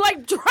 So I'm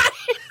like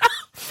drying.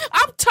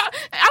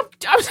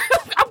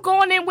 I'm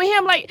going in with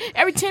him like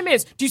every 10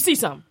 minutes. Do you see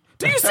something?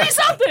 Do you see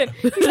something?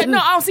 He said, no,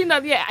 I don't see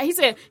nothing yet. He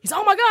said,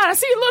 oh my God, I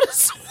see a little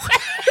sweat.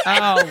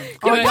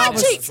 Your y'all butt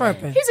was cheek.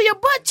 tripping. He said, your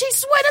butt cheek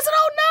sweat. I said,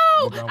 oh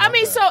no. I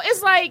mean, so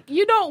it's like,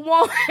 you don't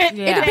want it.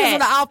 It depends on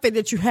the outfit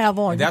that you have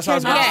on. That's You what I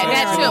was cannot- gonna say.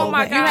 Yeah, that too. Oh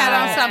my You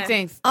had on God.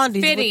 something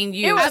Undies fitting with-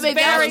 you. It was very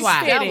That's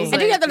why. fitting.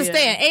 And you have to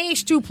understand,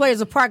 age too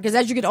plays a part because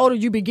as you get older,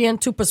 you begin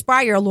to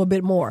perspire a little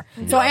bit more.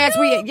 So as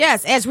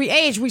we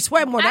age, we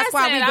sweat more. That's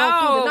why we go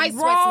through the night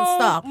sweats and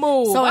stuff.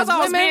 Move. So I as thought I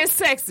was women, being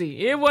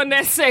sexy. It wasn't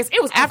that sexy.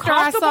 It was After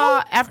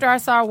I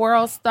saw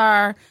World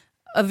Star,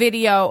 a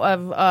video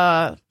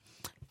of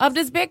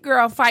this big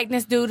girl fighting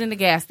this dude in the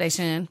gas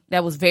station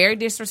that was very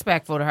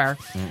disrespectful to her,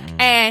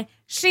 and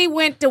she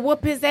went to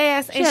whoop his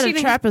ass, She and had she a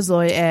didn't.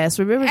 trapezoid ass.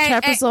 Remember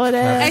trapezoid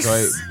ass?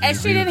 And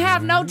she didn't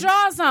have no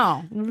drawers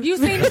on. You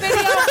seen the video?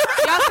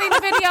 Y'all seen the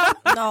video?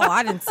 no,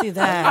 I didn't see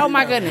that. Oh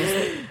my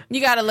goodness! You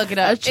got to look it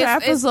A up.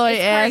 trapezoid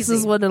It's ass crazy.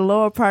 is when the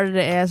lower part of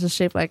the ass is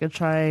shaped like a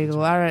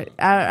triangle. I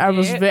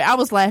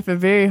was laughing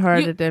very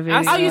hard at that video.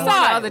 I Oh, you one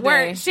saw the it other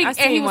where day. she I and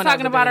seen he was one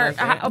talking other about day her like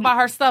that. about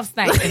her stuff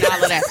stank and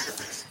all of that.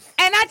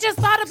 And I just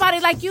thought about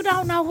it like you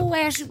don't know who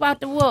ass you about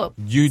to whoop.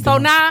 You So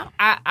don't. now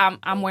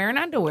I'm wearing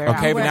underwear.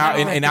 Okay, I'm but wearing now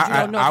underwear. and you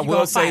don't know if I you will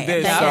gonna say fight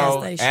this. at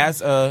So that gas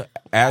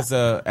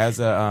station. as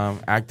a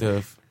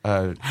active,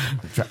 I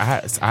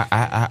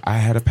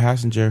had a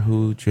passenger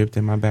who dripped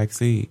in my back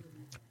seat.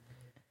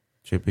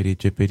 Drippity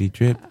drippity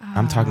drip.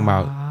 I'm talking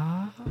about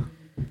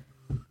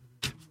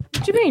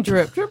What you mean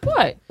drip? Drip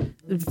what?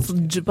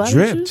 Body dripped.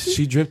 juices?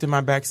 She dripped in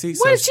my back seat.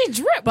 What did she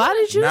drip?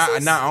 Body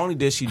juices? Not only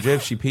did she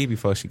drip, she peed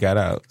before she got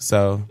out.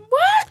 So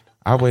What?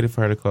 I waited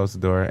for her to close the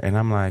door, and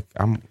I'm like,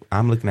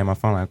 I'm looking at my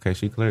phone like, okay,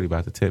 she clearly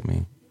about to tip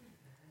me.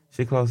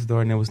 She closed the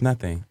door, and there was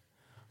nothing.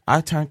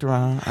 I turned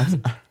around.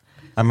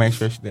 I made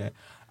sure she did.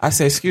 I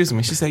said, excuse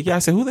me. She said, yeah. I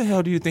said, who the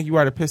hell do you think you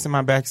are to piss in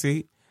my back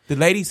seat? The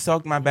lady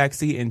soaked my back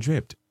seat and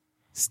dripped.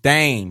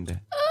 Stained.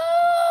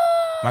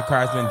 My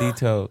car's been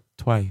detailed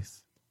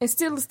twice. It's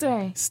still a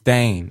stain.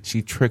 Stained.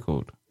 She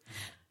trickled.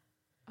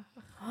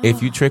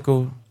 If you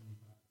trickle,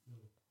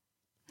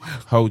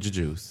 hold your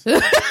juice.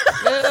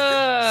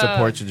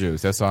 Support your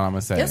juice. That's all I'm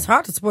going to say. It's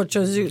hard to support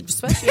your juice,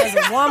 especially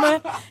as a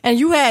woman. And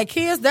you had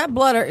kids, that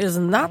bladder is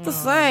not the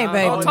same,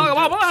 baby. Don't talk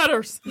about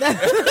bladders.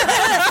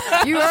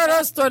 You heard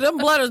her story. Them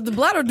bladders, the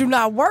bladder do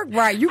not work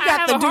right. You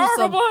got to do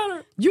some.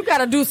 Bladder. You got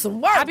to do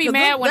some work. I be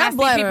mad when I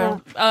see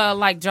people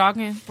like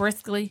jogging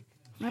briskly.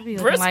 I be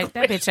looking like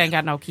that bitch ain't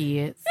got no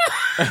kids.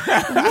 You know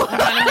what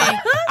I mean?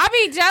 I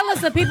be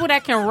jealous of people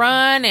that can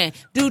run and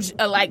do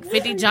like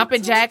 50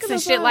 jumping jacks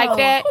and shit like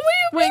that. What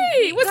do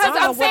you mean? Because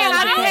I'm saying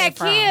I don't have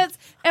kids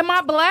and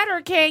my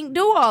bladder can't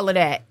do all of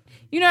that.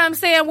 You know what I'm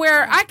saying?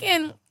 Where I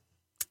can,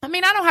 I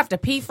mean, I don't have to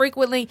pee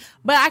frequently,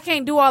 but I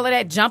can't do all of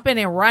that jumping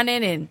and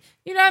running and,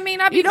 you know what I mean?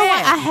 I be You know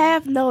mad. what? I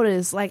have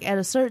noticed, like, at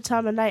a certain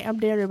time of night,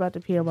 I'm damn near about to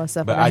pee on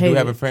myself. But and I do hate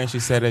have it. a friend. She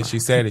said it. She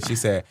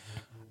said,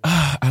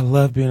 I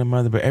love being a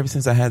mother, but ever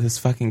since I had this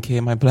fucking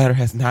kid, my bladder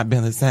has not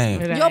been the same.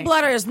 Your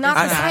bladder is not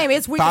the same.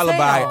 It's weak as Followed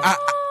by, hell.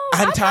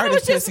 I'm tired of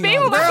was just pissing me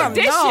on with the my ground.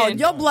 condition. No,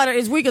 your bladder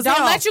is weak as hell.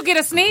 Don't let you get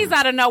a sneeze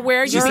out of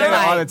nowhere. She You said be it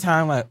all the like,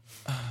 time, like,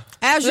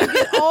 As you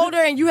get older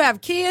and you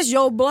have kids,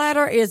 your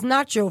bladder is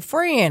not your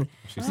friend.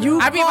 You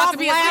I be about to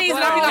be a cough, sneeze and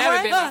laugh, I be Never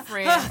like, been my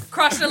friend.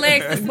 cross your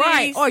legs to sneeze.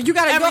 right. Or you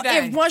gotta Every go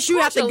day. if once you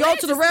have to go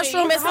to the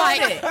restroom, it's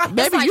like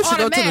Maybe you should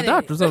go to the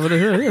doctor's over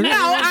there. No,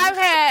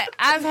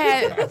 I've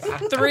had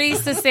 3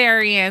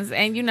 cesareans,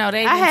 and you know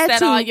they I had set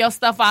 2. all your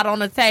stuff out on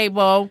the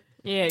table.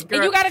 Yeah, girl.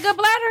 And you got a good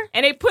bladder?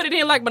 And they put it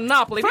in like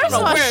Monopoly. First They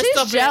don't of all, know where she's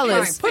stuff is.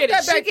 jealous. Put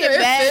that She get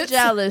mad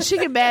jealous. She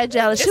get mad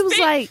jealous. She was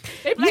like,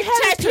 They like "You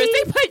had to Tetris.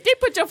 pee?" They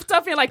put your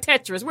stuff in like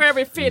Tetris, wherever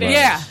it fit in.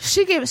 Yeah.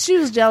 She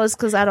was jealous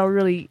because I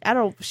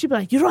don't. She be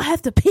like, you don't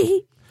have to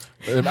pee.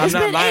 I'm It's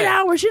not been lying. 8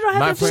 hours. You don't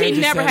My have to friend pee.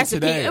 She just never said has to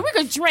today. pee. And we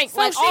could drink So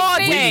like she all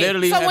thinks- We day.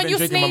 literally So have when been you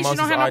drinking sneeze, you mimosas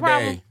don't have all no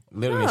problem? day.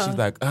 Literally, she's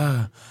like,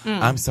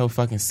 I'm so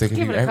fucking sick of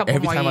Give you. it a couple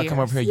Every more time I come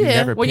up here, you years.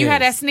 never When you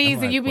had that piss. sneeze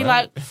I'm and you be what?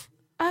 like,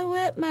 I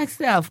wet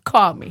myself.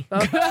 Call me. You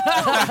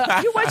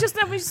wet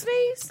yourself when you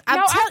sneeze? I'm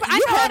No, telling I you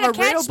know how have to a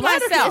real catch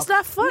bladder. myself. It's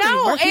not funny.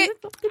 No, Marquis.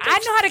 I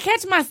know how to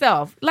catch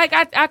myself. Like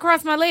I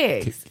cross my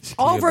legs.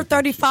 over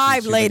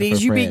 35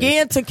 ladies, you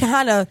begin to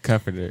kind of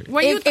Comforter.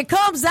 When you it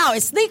comes out,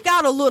 it sneak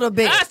out a little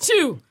bit. Not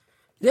you.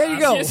 There you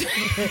go.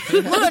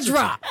 Little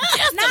drop.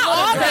 not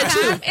all the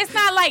time. It's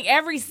not like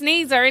every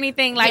sneeze or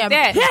anything like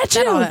that. Hatch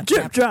That don't you, have to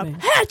drip drop.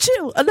 Hatch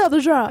you, another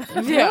drop.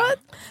 Yeah. What?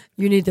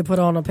 You need to put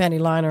on a panty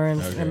liner and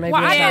maybe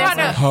Well, I know how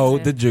to.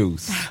 Hold the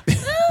juice.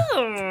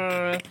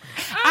 I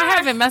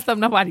haven't messed up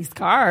nobody's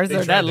cars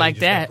or nothing like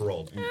that.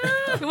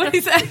 What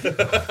he say?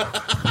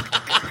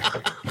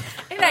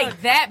 It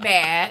ain't that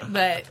bad,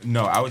 but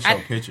No, I would show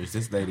pictures.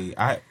 This lady,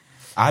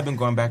 I've been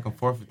going back and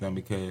forth with them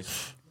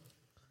because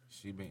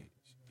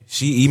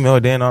she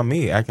emailed in on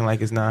me acting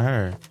like it's not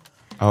her.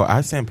 Oh,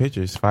 I sent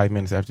pictures 5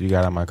 minutes after you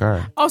got out of my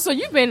car. Oh, so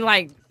you've been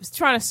like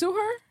trying to sue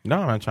her? No,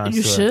 I'm not trying to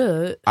You sue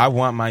her. should. I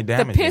want my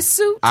damages. piss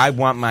suit? I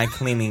want my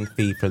cleaning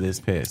fee for this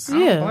piss.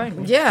 Yeah.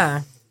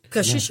 Yeah.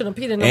 Because she shouldn't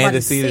peed in And the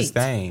nobody's seat is seat.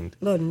 stained.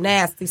 Little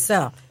nasty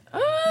self.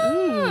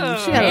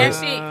 and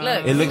she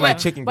look. It looked like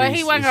chicken But grease.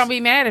 he wasn't gonna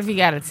be mad if he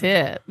got a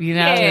tip. You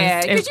know?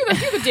 Yeah, If-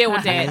 because you could deal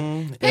with that.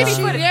 Maybe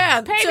she,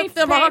 yeah, pay me- took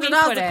them pay me $100 to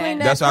for that. clean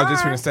that That's what I was car.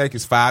 just going to say,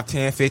 because 5,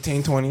 10,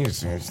 15, 20 years,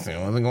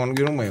 still wasn't going to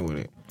get away with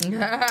it.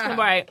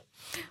 Right.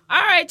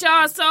 All right,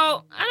 y'all. So,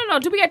 I don't know.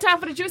 Do we got time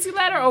for the juicy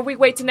letter or we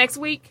wait till next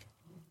week?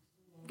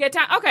 Get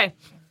time? Okay.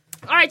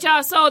 All right,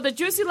 y'all. So, the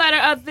juicy letter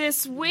of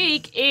this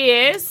week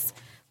is,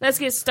 let's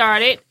get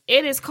started.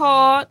 It is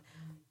called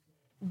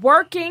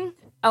Working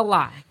a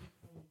Lie.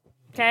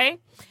 Okay?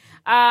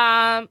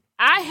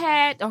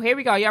 Here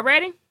we go. Y'all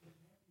ready?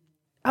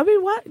 I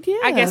mean, what? Yeah.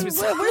 I guess we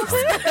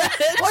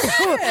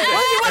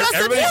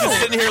Everybody's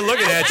just sitting here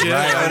looking at you.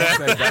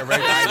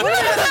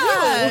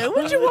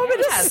 What you want me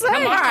to say?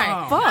 Come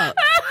on. Fuck.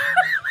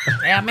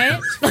 Damn it.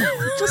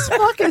 Just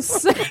fucking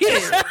say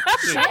it.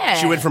 Yeah.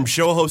 She went from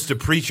show host to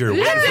preacher,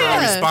 waiting for a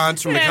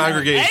response from the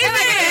congregation.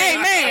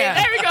 Amen.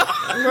 There we go.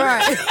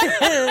 Right.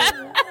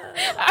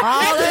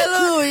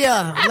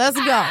 Hallelujah. Let's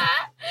go.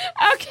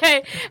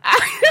 Okay.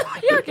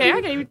 Okay,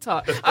 I can't even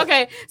talk.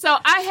 Okay, so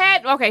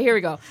here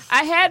we go.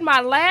 I had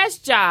my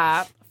last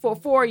job for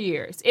 4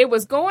 years. It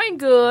was going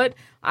good.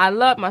 I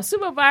loved my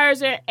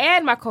supervisor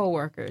and my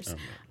coworkers.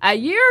 A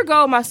year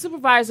ago, my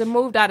supervisor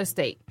moved out of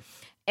state,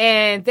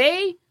 and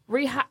they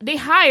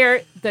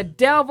hired the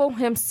devil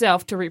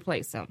himself to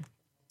replace him.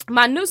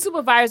 My new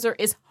supervisor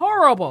is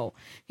horrible.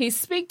 He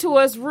speaks to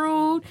us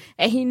rude,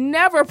 and he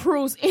never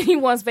approves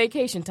anyone's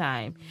vacation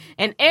time.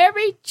 And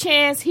every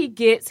chance he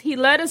gets, he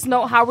let us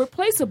know how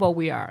replaceable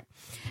we are.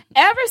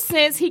 Ever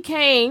since he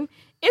came,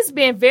 it's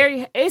been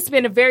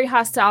a very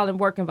hostile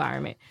work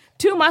environment.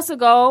 2 months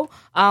ago,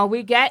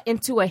 we got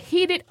into a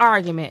heated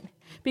argument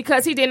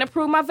because he didn't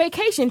approve my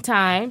vacation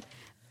time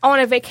on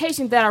a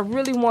vacation that I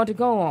really wanted to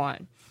go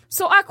on.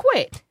 So I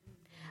quit.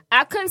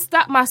 I couldn't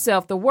stop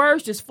myself. The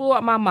words just flew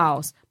out my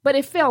mouth, but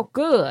it felt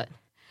good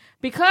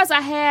because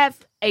I have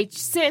a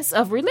sense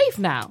of relief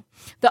now.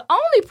 The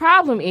only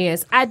problem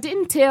is I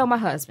didn't tell my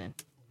husband.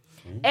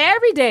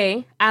 Every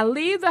day I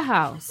leave the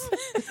house,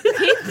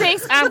 he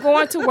thinks I'm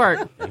going to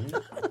work.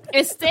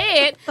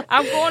 Instead,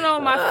 I'm going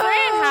on my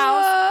friend's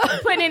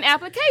house putting in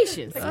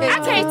applications. I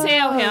can't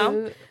tell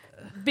him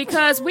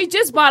because we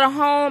just bought a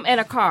home and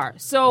a car.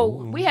 So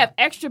we have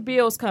extra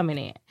bills coming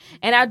in.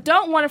 And I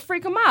don't want to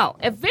freak him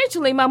out.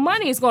 Eventually, my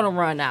money is going to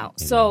run out.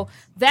 So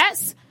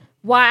that's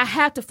why I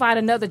have to find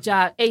another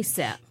job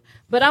ASAP.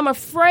 But I'm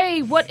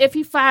afraid, what if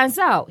he finds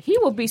out? He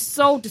will be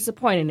so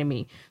disappointed in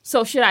me.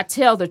 So should I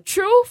tell the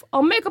truth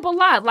or make up a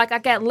lie like I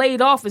got laid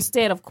off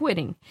instead of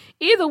quitting?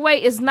 Either way,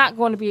 it's not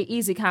going to be an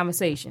easy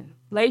conversation.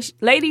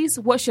 Ladies,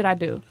 what should I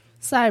do?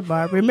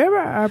 Sidebar. Remember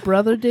our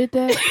brother did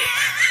that?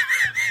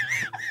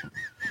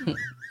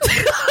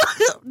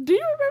 Do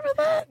you remember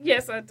that?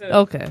 Yes, I do.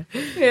 Okay.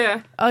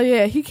 Yeah. Oh,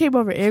 yeah. He came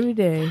over every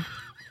day.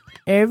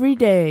 Every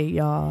day,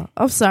 y'all.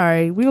 I'm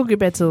sorry. We're going to get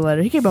back to the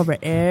letter. He came over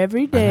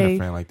every I had day. a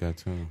friend like that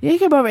too. Yeah, he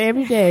came over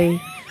every day.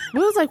 We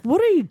was like,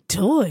 what are you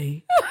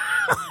doing?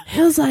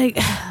 He was like,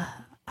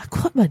 I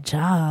quit my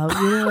job,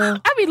 you know?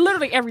 I mean,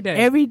 literally every day.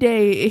 Every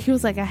day. He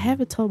was like, I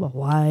haven't told my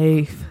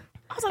wife.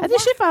 I was like, I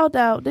think she found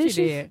out. She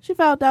did. She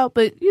found out,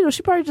 but, you know,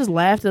 she probably just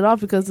laughed it off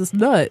because it's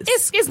nuts.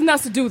 It's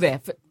nuts to do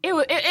that.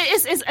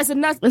 It's a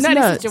nutty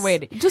nuts.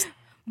 situation.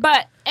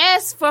 But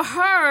as for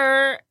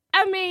her,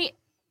 I mean,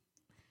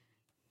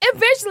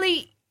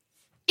 eventually,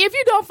 if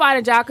you don't find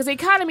a job, because the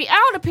economy,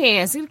 all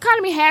depends. The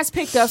economy has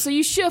picked up, so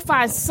you should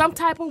find some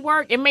type of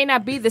work. It may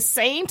not be the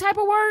same type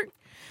of work,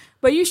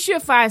 but you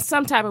should find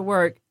some type of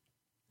work.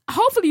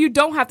 Hopefully, you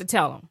don't have to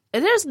tell them.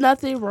 And there's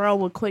nothing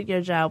wrong with quitting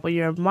your job when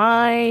you're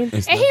mine.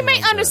 And he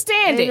may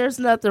understand it. There's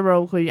nothing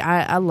wrong with quitting.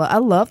 I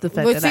love the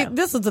fact But that see,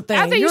 this is the thing.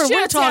 I think you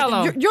should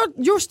tell him.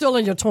 You're still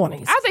in your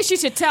 20s. I think she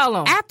should tell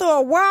him. After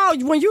a while,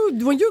 when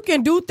you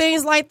can do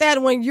things like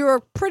that, when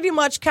you're pretty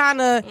much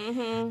kind of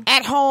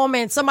at home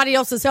and somebody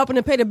else is helping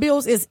to pay the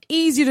bills, it's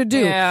easy to do.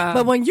 Yeah.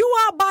 But when you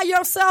out by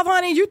yourself,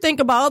 honey, you think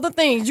about other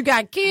things. You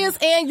got kids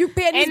and you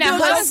paying these And the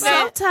bills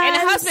yourself.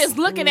 husband is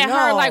looking at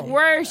her like,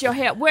 "Where's your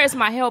help? Where's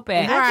my help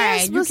at?"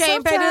 Right. You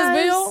can't pay this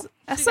bill.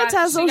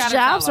 Sometimes she those gotta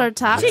jobs tell are him.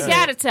 toxic. She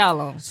gotta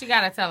tell him. She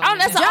gotta tell him. Oh,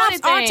 that's the only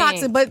Jobs are thing.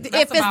 toxic, but if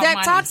it's about that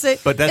money. toxic,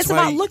 But that's it's why,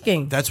 about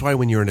looking. That's why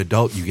when you're an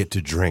adult, you get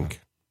to drink.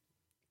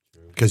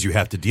 Because you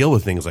have to deal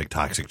with things like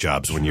toxic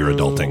jobs when you're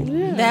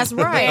adulting. That's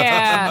right.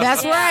 Yeah.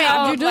 That's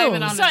right. You blame it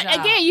do. on So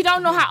again, you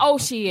don't know how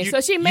old she is. So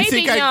she may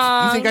be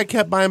young. You think I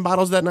kept buying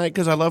bottles that night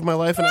because I love my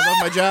life and I love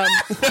my job?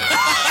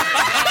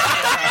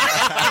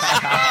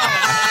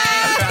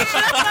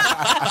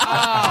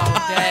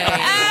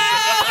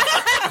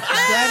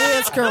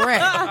 That is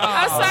correct.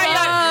 I'm sorry,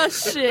 y'all.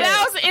 Shit.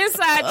 That was an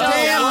inside joke.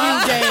 Damn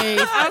you,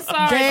 Dave. I'm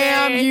sorry.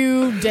 Damn Dave.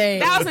 you,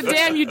 Dave. That was a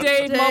damn you,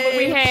 Dave moment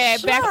we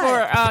had back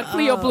for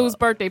Cleo Blue's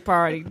birthday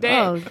party.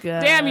 Damn, Oh, God.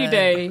 damn you,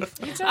 Dave.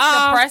 You just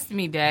depressed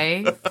me,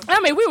 Dave. I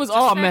mean, we was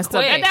all messed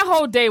up. quick. That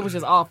whole day was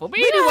just awful. But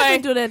We don't have anyway,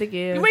 to do that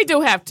again. we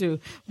do have to.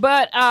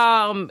 But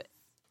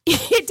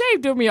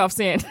Dave threw me off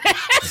saying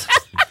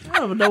that. I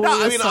don't know No,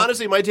 what I mean,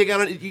 honestly, my take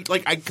on it,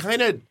 like, I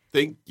kind of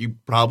think you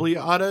probably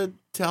ought to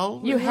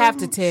tell. You him. have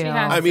to tell.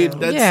 has I mean,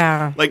 that's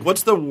Yeah. like,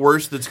 what's the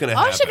worst that's going to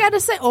all happen? she got to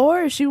say,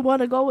 or if she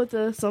want to go with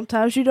the,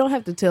 sometimes you don't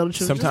have to tell the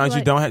truth. Sometimes Just you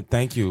like, don't have.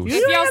 Thank you. If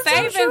your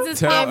savings is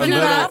Tell a pumping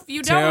little. enough,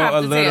 you don't Tell have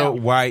a to little tell.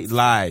 white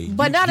lie.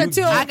 But not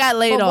until I got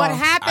laid but What off.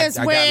 happens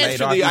I got when? laid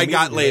off Actually, I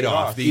got immediately. laid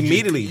off.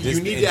 Immediately. You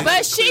Just- need to.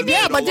 But she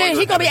Yeah, did. but then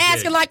he gonna be Have a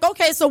asking kid. like,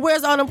 okay, so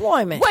where's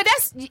unemployment? Well,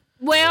 that's She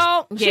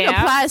can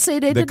yeah. apply and say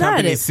they The denied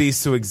company it.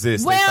 ceased to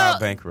exist. They Well, filed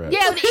bankrupt.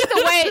 yeah.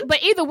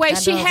 Either way,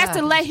 That she does has to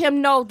happen. let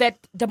him know that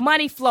the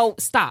money flow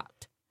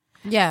stopped.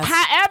 Yes.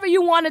 However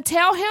you want to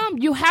tell him,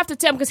 you have to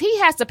tell him because he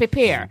has to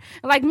prepare.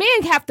 Like men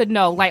have to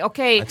know, like,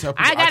 okay, tell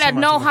people- I I gotta tell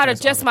my know children how to this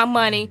all adjust the my time.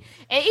 money.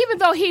 And even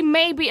though he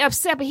may be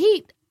upset, but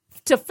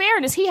to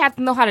fairness, he has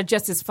to know how to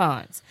adjust his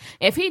funds.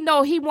 If he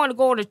know he want to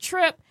go on a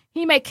trip,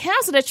 he may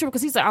cancel that trip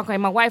because he's like, okay,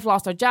 my wife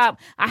lost her job.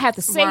 I have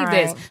to save Right.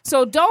 this.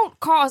 So don't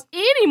cause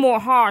any more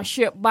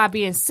hardship by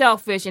being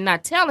selfish and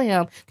not telling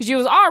him because you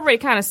was already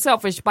kind of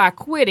selfish by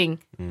quitting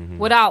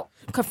without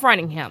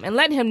confronting him and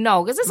letting him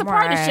know because it's a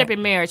Right. partnership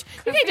in marriage.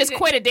 You can't just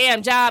quit a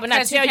damn job and not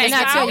Because you tell your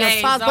can't not tell your Days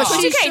spouse, but off.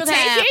 she You can't should take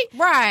have, it.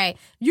 right.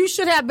 You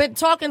should have been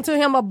talking to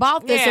him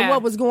about this and Yeah.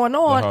 what was going The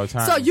on, whole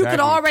time, so you could exactly.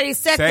 already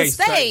set the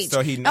So- stage.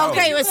 so he knows.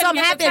 Okay, You when couldn't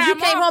something get the happened, you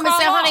time came off, home and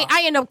said, call "Honey, off."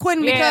 I ended up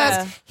quitting Yeah.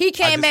 because he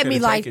came just at me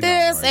couldn't like take it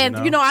no this, more,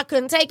 and I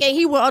couldn't take it."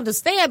 He will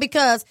understand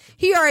because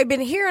he already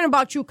been hearing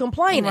about you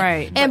complaining,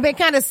 Right. and been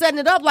kind of setting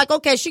it up like,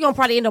 okay, she gonna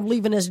probably end up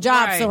leaving this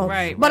job Right, soon.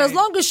 right, but as right.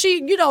 long as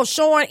she,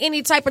 showing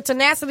any type of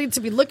tenacity to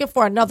be looking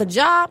for another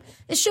job,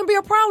 it shouldn't be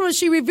a problem if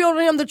she revealed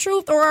to him the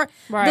truth or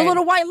the Right.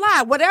 little white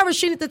lie. Whatever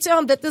she need to tell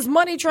him that this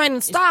money train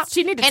stopped.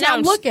 She need to and tell I'm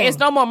him looking. there's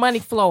no more money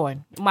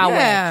flowing my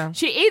Yeah. way.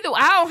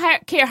 I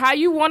don't care how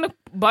you want to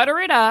butter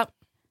it up.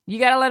 You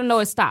got to let him know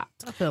it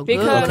stopped. I feel good.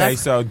 Okay,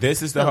 so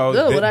this is the whole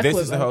good when I this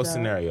quit is the my whole job.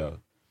 scenario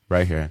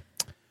right here.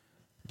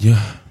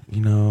 Yeah,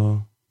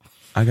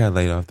 I got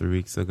laid off 3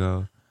 weeks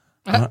ago.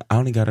 I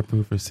only got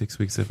approved for 6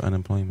 weeks of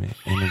unemployment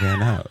and it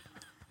ran out.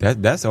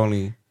 That's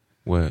only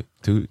what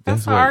 2.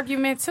 That's an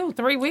argument too.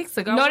 3 weeks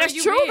ago. No, that's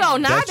true though.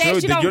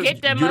 Nowadays you don't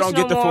get that much You don't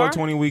get the no full more.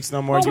 20 weeks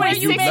no more. Well, where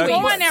you been lucky.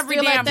 going every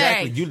Feel like damn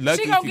that. day? You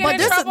lucky. She gonna if you get But in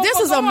this trouble is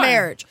for a going.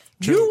 marriage.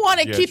 True. You want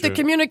to Yeah, keep the true.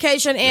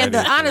 communication and That the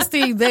is true.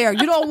 honesty there.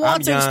 You don't want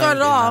I'm to young start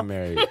it and off I'm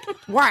married.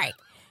 right.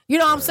 You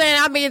know what I'm saying?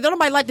 I mean, don't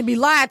nobody like to be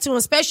lied to,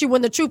 especially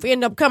when the truth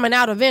end up coming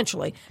out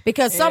eventually.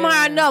 Because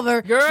somehow or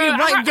another, Girl, your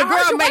I girl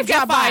heard your may wife get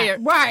drop by.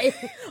 fired. Right.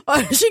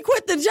 She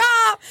quit the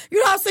job. You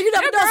know what I'm saying? You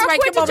never That know girl somebody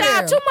quit come the over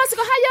job there. 2 months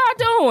ago. How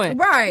y'all doing?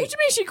 Right. What you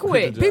mean she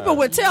quit? People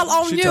would tell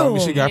on She you. told me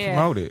she got Yeah.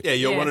 promoted. Yeah,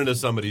 you'll Yeah. run into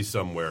somebody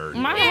somewhere.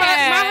 My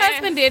Yeah.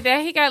 husband did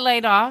that. He got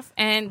laid off,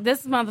 and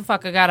this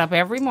motherfucker got up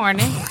every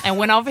morning and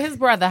went over his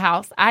brother's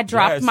house. I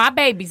dropped Yes. my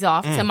babies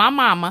off to my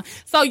mama.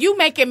 So you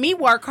making me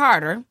work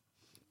harder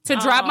to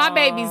drop my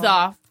babies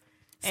off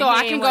so And he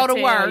I ain't can go wanna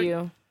to tell work.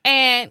 you.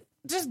 And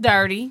just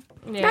dirty.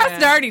 Yeah.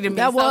 That's dirty to me.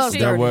 That was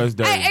dirty. That was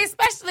dirty. Hey,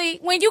 especially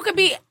when you could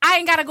be, I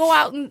ain't got to go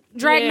out and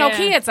drag no Yeah.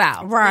 kids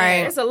out.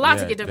 Right. It's a lot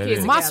to Yeah, get them that kids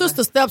is. My together.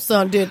 sister's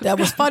stepson did that.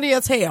 Was funny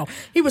as hell.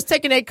 He was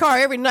taking that car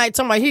every night,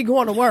 talking about he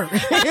going to work.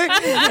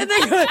 And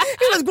then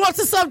he was going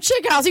to some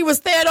chick house. He was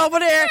staying over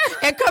there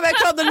and come back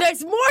home the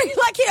next morning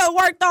like he had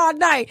worked all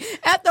night.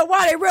 After a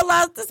while, they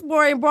realized this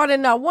boy ain't brought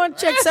in not one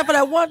check except for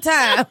that one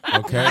time.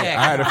 Okay.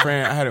 I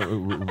had a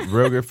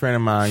real good friend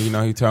of mine,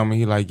 he told me,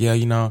 he like,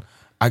 yeah,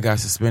 I got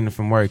suspended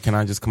from work. Can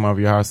I just come over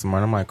your house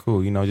tomorrow? And I'm like,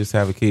 cool, just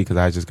have a key because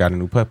I just got a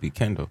new puppy,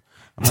 Kendall.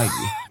 I'm like,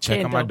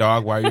 check on my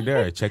dog while you're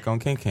there. Check on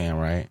Ken,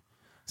 right?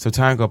 So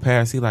time go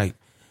past. He like,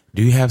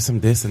 do you have some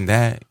this and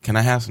that? Can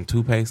I have some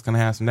toothpaste? Can I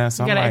have some that?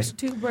 So You I'm got an like, extra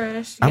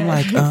toothbrush. I'm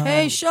like,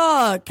 Hey,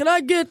 Shaw, can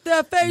I get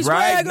that face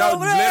right? rag No,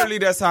 over there? literally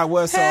that's how it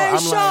was. So Hey, I'm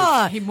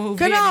Shaw, He moved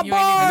can in I and you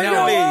ain't borrow even your,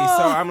 know. literally.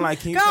 So I'm like,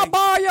 can you can I take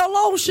borrow your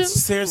lotion?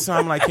 Seriously, so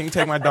I'm like, can you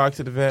take my dog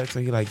to the vet?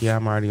 So he like, yeah,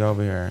 I'm already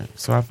over here.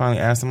 So I finally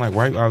asked him, like,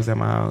 right while I was at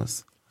my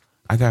house,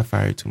 I got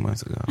fired 2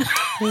 months ago.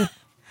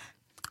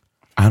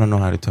 I don't know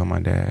how to tell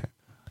my dad.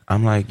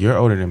 I'm like, you're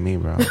older than me,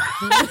 bro.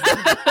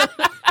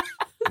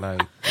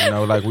 Like,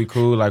 like we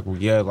cool, like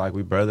like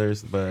we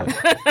brothers, but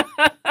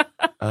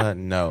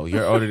no,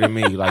 you're older than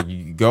me. Like,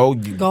 you go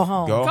home. Go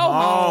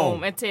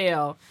home and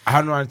tell. I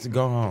don't know how to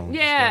go home.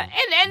 Yeah,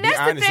 and that's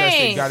the honest. That's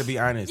thing. You got to be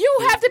honest. You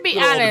have to be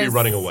You're old honest. to be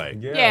running away.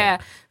 Yeah.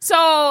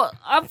 So,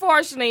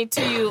 unfortunately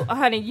to you,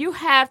 honey, you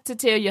have to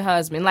tell your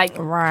husband. Like,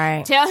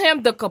 Right. tell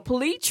him the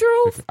complete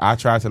truth. I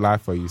tried to lie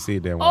for you. See,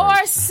 it didn't work.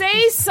 Or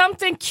say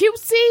something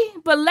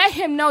cutesy, but let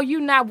him know you're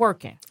not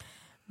working.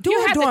 Do You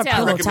it have to during tell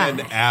pillow him. Recommend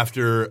time.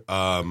 after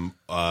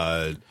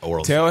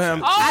oral Tell sex.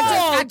 him. Oh,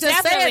 I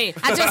just definitely.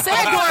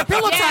 said during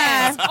pillow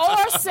Yes, time.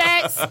 or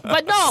sex,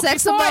 but no.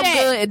 Sex before them up that,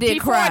 good and then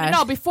before, cry.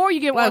 No, before you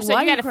get Like, oral sex,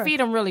 why you you got to cry? feed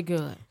them really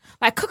good.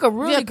 Like cook a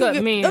really good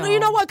you- meal. You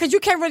know what? Because you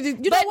can't really. You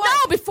know But what?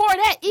 no, before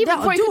that, even No,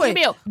 before you do cook it. the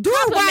meal, Do it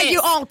while compliment.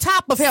 you're on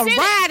top of him. Sit it.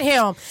 Ride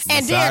him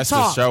and then Massage the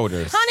talk.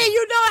 shoulders. Honey,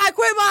 you know I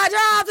quit my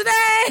job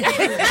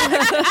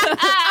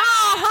today.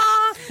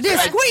 Then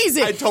squeeze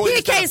it. I totally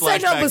He just can't got a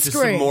say nothing flashback but to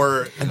some scream.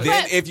 more. And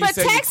then if you But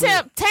say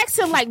you text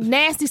him like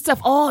nasty stuff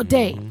all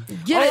day.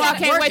 Get Oh, it I out,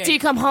 can't work wait it. till you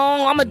come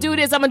home. I'm gonna do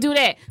this. I'm gonna do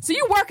that. So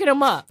you working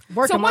him up.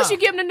 Work so him once up. you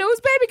give him the news,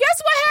 baby,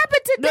 guess what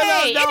happened today?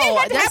 It didn't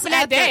have to That's happen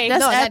that after, day. that's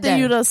No, that after day.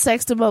 you done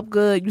sexed him up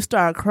good. You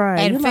start crying.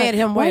 And You're fed like,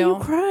 him Why well.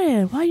 you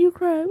crying? Why you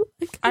crying?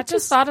 I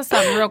just thought of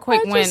something real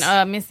quick I when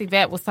just- Missy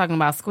Vet was talking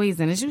about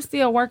squeezing. Is you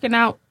still working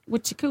out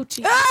with your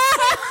coochie?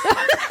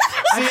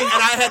 See, and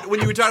I had when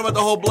you were talking about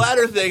the whole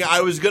bladder thing,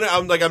 I'm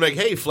like,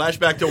 hey,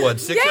 flashback to what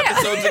 6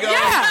 episodes ago?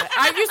 Yeah.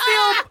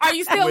 Are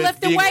you still With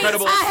lifting the weights?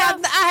 incredible-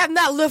 I have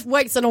not lift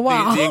weights in a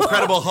while. The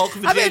Incredible Hulk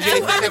of the I mean, JJ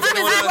thing. when that's is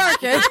going on.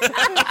 it working?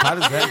 How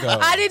does that go?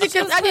 I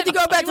need to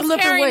go back You to was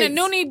lifting carrying weights. a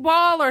noonie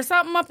ball or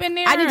something up in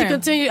there? I need to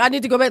continue. I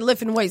need to go back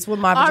lifting weights with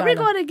my Are vagina. we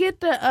going to get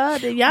the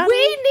Yanni?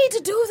 We need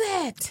to do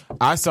that.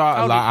 I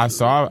saw a lot.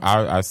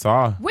 I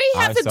saw. We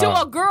have to do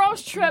a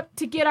girls' trip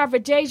to get our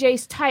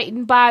vajayjays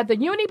tightened by the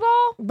uni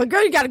ball. But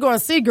girl, you got to go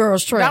and see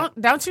Girls Trip.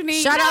 Don't you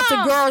need? Shout out to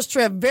No. Girls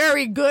Trip.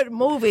 Very good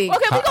movie. Okay,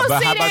 we're gonna But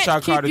see how about that.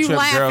 y'all call Keep the you trip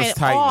Girls laughing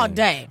Tightening? all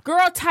day.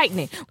 Girl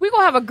tightening. We're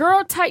gonna have a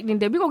girl tightening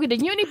day. We're gonna get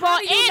the uni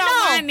ball You and know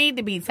no. mine need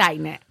to be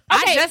tightened. Okay,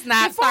 I just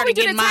not before we started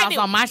do getting the miles tightening,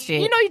 on my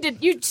shit. You know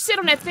you sit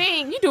on that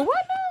thing. You do what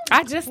now?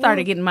 I just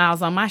started getting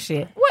miles on my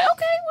shit. Well,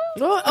 okay,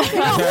 well,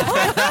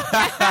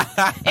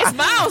 it's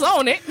miles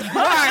on it.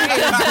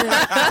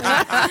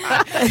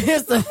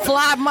 It's the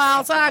fly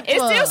mile time It's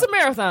club. still some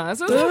marathon.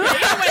 So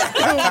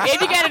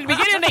if you got it at the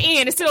beginning and the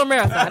end, it's still a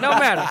marathon. No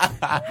matter.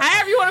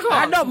 However you want to call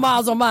it. I know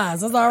miles on mine.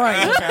 That's all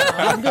right.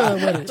 I'm good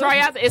with it. Try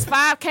out. It's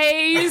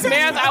 5Ks,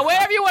 marathon,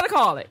 whatever you want to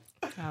call it.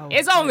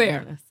 It's on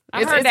there.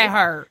 I heard that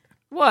hurt.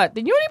 What,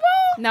 the uni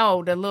ball?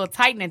 No, the little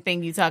tightening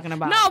thing you talking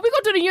about. No, we're going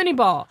to do the uni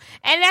ball.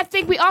 And I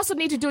think we also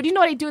need to do, you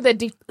know they do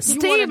the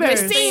Steamer.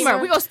 steamer.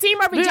 We're going to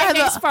steam our We're gonna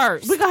vaginas have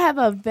first. We're going to have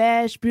a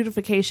vag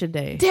beautification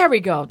day. There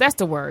we go. That's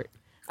the word.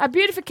 A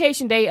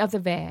beautification day of the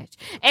vag.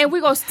 And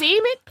we're going to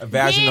steam it. A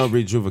vaginal then-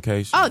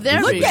 rejuvenation. Oh,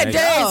 there we Look at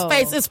go. Dave's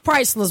face. It's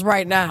priceless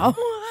right now.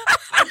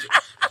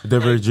 The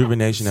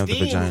rejuvenation of the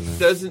Steam vagina.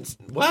 doesn't.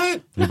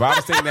 What? Your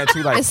body's saying that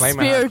too, like It's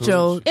flaming hot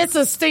spiritual. cooch. It's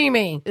a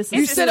steaming. It's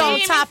You a sit on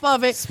steaming. top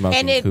of it, Smoking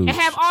and it cooch. And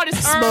have all this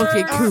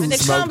Smoking herb. cooch. and it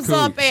Smoke comes cooch.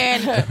 up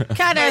and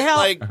kind of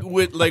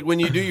help. Like when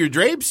you do your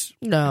drapes?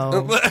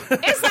 No.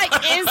 It's like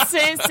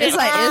incense. It's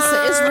like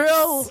it's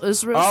real.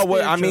 It's real. Oh,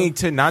 well, I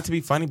spiritual. mean, not to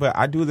be funny, but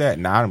I do that.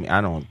 Now,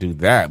 I don't do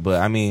that, but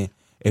I mean,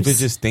 if it's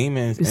just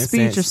steaming, You speed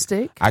incense, your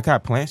stick? I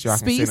got plants y'all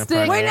Speed can sit in stick?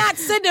 front of. We're not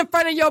sitting in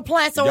front of your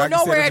plants, so Y'all we're can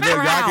sit nowhere in- at your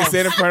Y'all can house.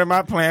 sit in front of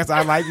my plants.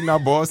 I like,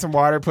 boil some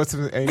water, put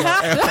some,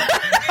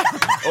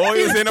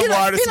 oils in the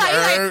water, He some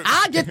like, herbs.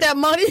 I'll get that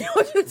money.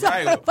 What you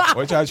talking Right. about?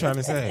 What y'all trying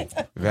to say?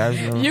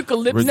 Vaginal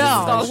Eucalyptus.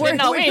 No, No,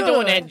 no, we ain't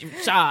doing that,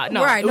 Sean.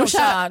 No. Right, no,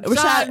 Sean.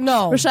 Sean,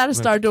 no. Rashad to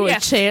start doing Yeah.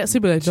 chants.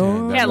 He'd be like,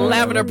 Chant. We had No,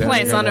 lavender no,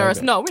 plants no, under no,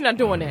 us. no. No, we're not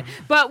doing that.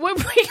 But what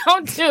we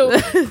gonna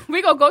do?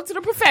 We gonna go to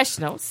the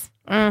professionals,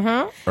 Or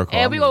call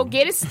and we me. gonna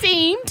get it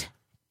steamed,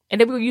 and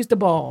then we gonna use the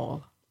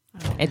ball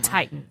and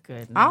tighten.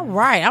 Good. All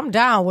right, I'm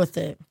down with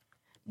it.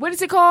 What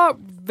is it called?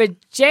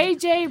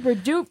 JJ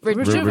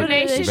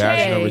Rejuvenation Vaginal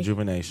Day.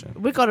 rejuvenation.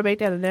 we're going to make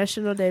that a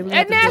national day. We A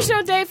have to do it.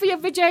 national day for your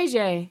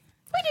VJJ.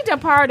 We need to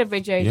empower the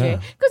VJJ Yeah.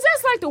 because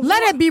that's like the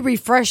Let it be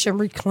refreshed and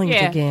reclaimed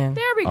Yeah, again.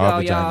 there we All go,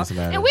 y'all. vaginas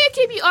matter. And we'll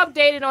keep you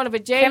updated on the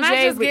VJJ. Can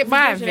I just get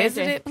mine Rejuvenation Day.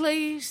 visited,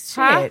 please?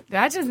 Huh? Shit,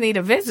 I just need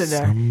a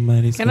visitor.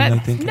 Somebody's Can I-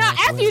 gonna think No,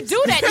 after you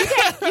do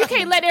that, you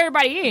can't let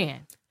everybody in.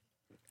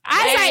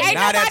 Ain't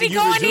Not after nobody you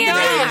going in rejuvenate.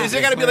 there. Is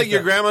it got to be like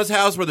your grandma's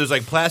house where there's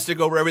like plastic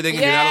over everything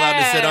and you're not allowed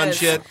to sit on Yes.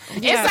 shit?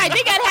 It's like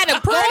they gotta have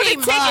a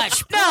golden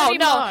ticket.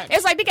 No.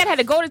 It's like they gotta have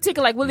a golden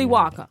ticket like Willy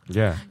Wonka.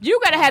 Yeah. You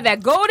gotta have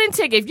that golden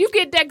ticket. If you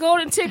get that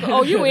golden ticket,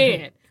 oh, you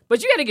in.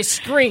 But you gotta get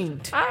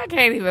screened. I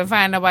can't even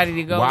find nobody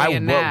to go Why?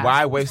 in now.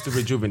 Why waste the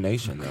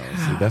rejuvenation though?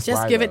 See, that's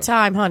Just why, give though. it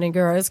time, honey,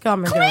 girl. It's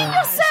coming, Clean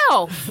girl.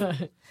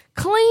 yourself.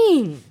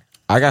 Clean.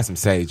 I got some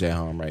sage at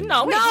home right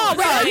now. No,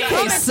 Bro, you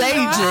can't sage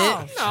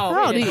it.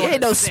 No, He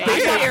ain't no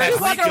spirit.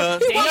 Paprika.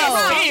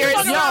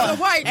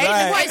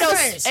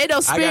 Ain't no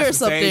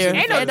spirits up there.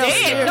 Ain't no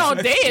dead. No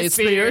dead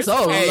spirits.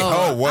 Oh, Hey,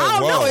 Lord. whoa, I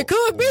don't know. It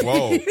could be.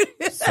 Whoa.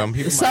 Some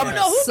people might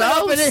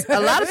A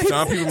lot of people.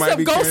 some people might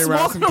be carrying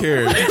around some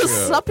carrots.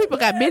 Some people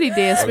got many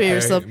dead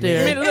spirits Okay, up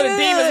there. Many little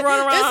demons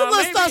running around. There's some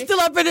little maybe. stuff still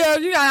up in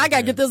there. I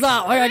gotta get this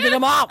out. I gotta get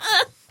him out.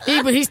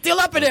 He's still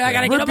up in there. I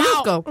gotta get him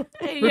Rebuke out. 'em.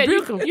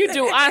 Yeah, you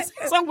do.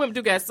 Some women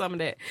do got some of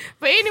that.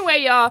 But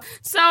anyway, y'all.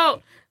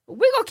 So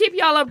we're gonna keep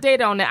y'all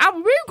updated on that.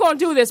 We're gonna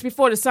do this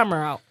before the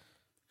summer out.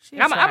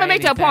 I'm gonna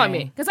make the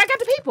appointment because I got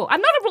the people. I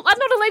know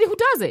the lady who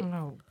does it.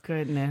 Oh,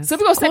 goodness. So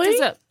we're gonna set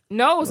this up.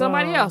 No,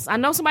 somebody else. I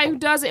know somebody who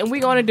does it, and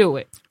we're gonna do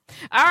it.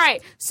 All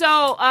right.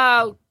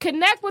 So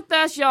connect with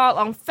us, y'all,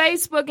 on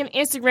Facebook and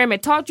Instagram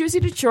at Talk Juicy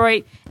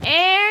Detroit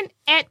and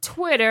at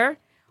Twitter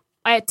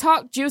at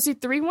Talk Juicy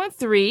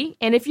 313.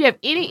 And if you have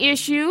any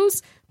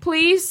issues,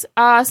 please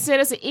send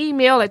us an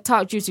email at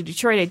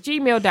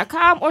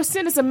talkjuicydetroit@gmail.com or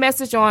send us a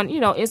message on,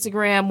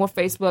 Instagram or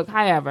Facebook,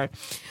 however.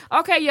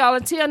 Okay, y'all,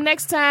 until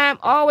next time,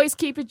 always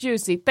keep it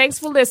juicy. Thanks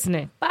for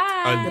listening.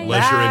 Bye.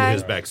 Unless you're in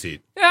his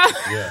backseat.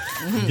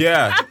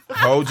 Yeah.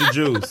 Hold your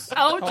juice.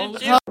 Hold your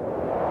juice.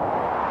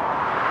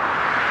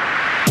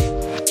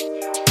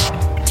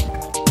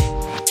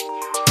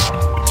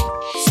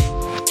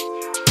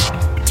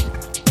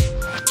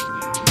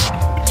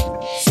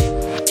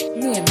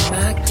 Me and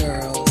my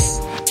girls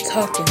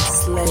talking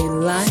slay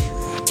life.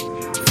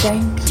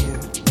 Thank you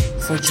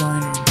for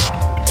joining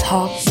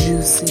Talk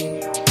Juicy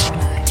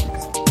tonight.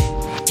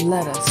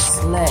 Let us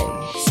slay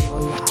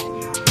your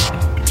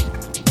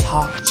life.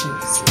 Talk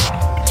Juicy.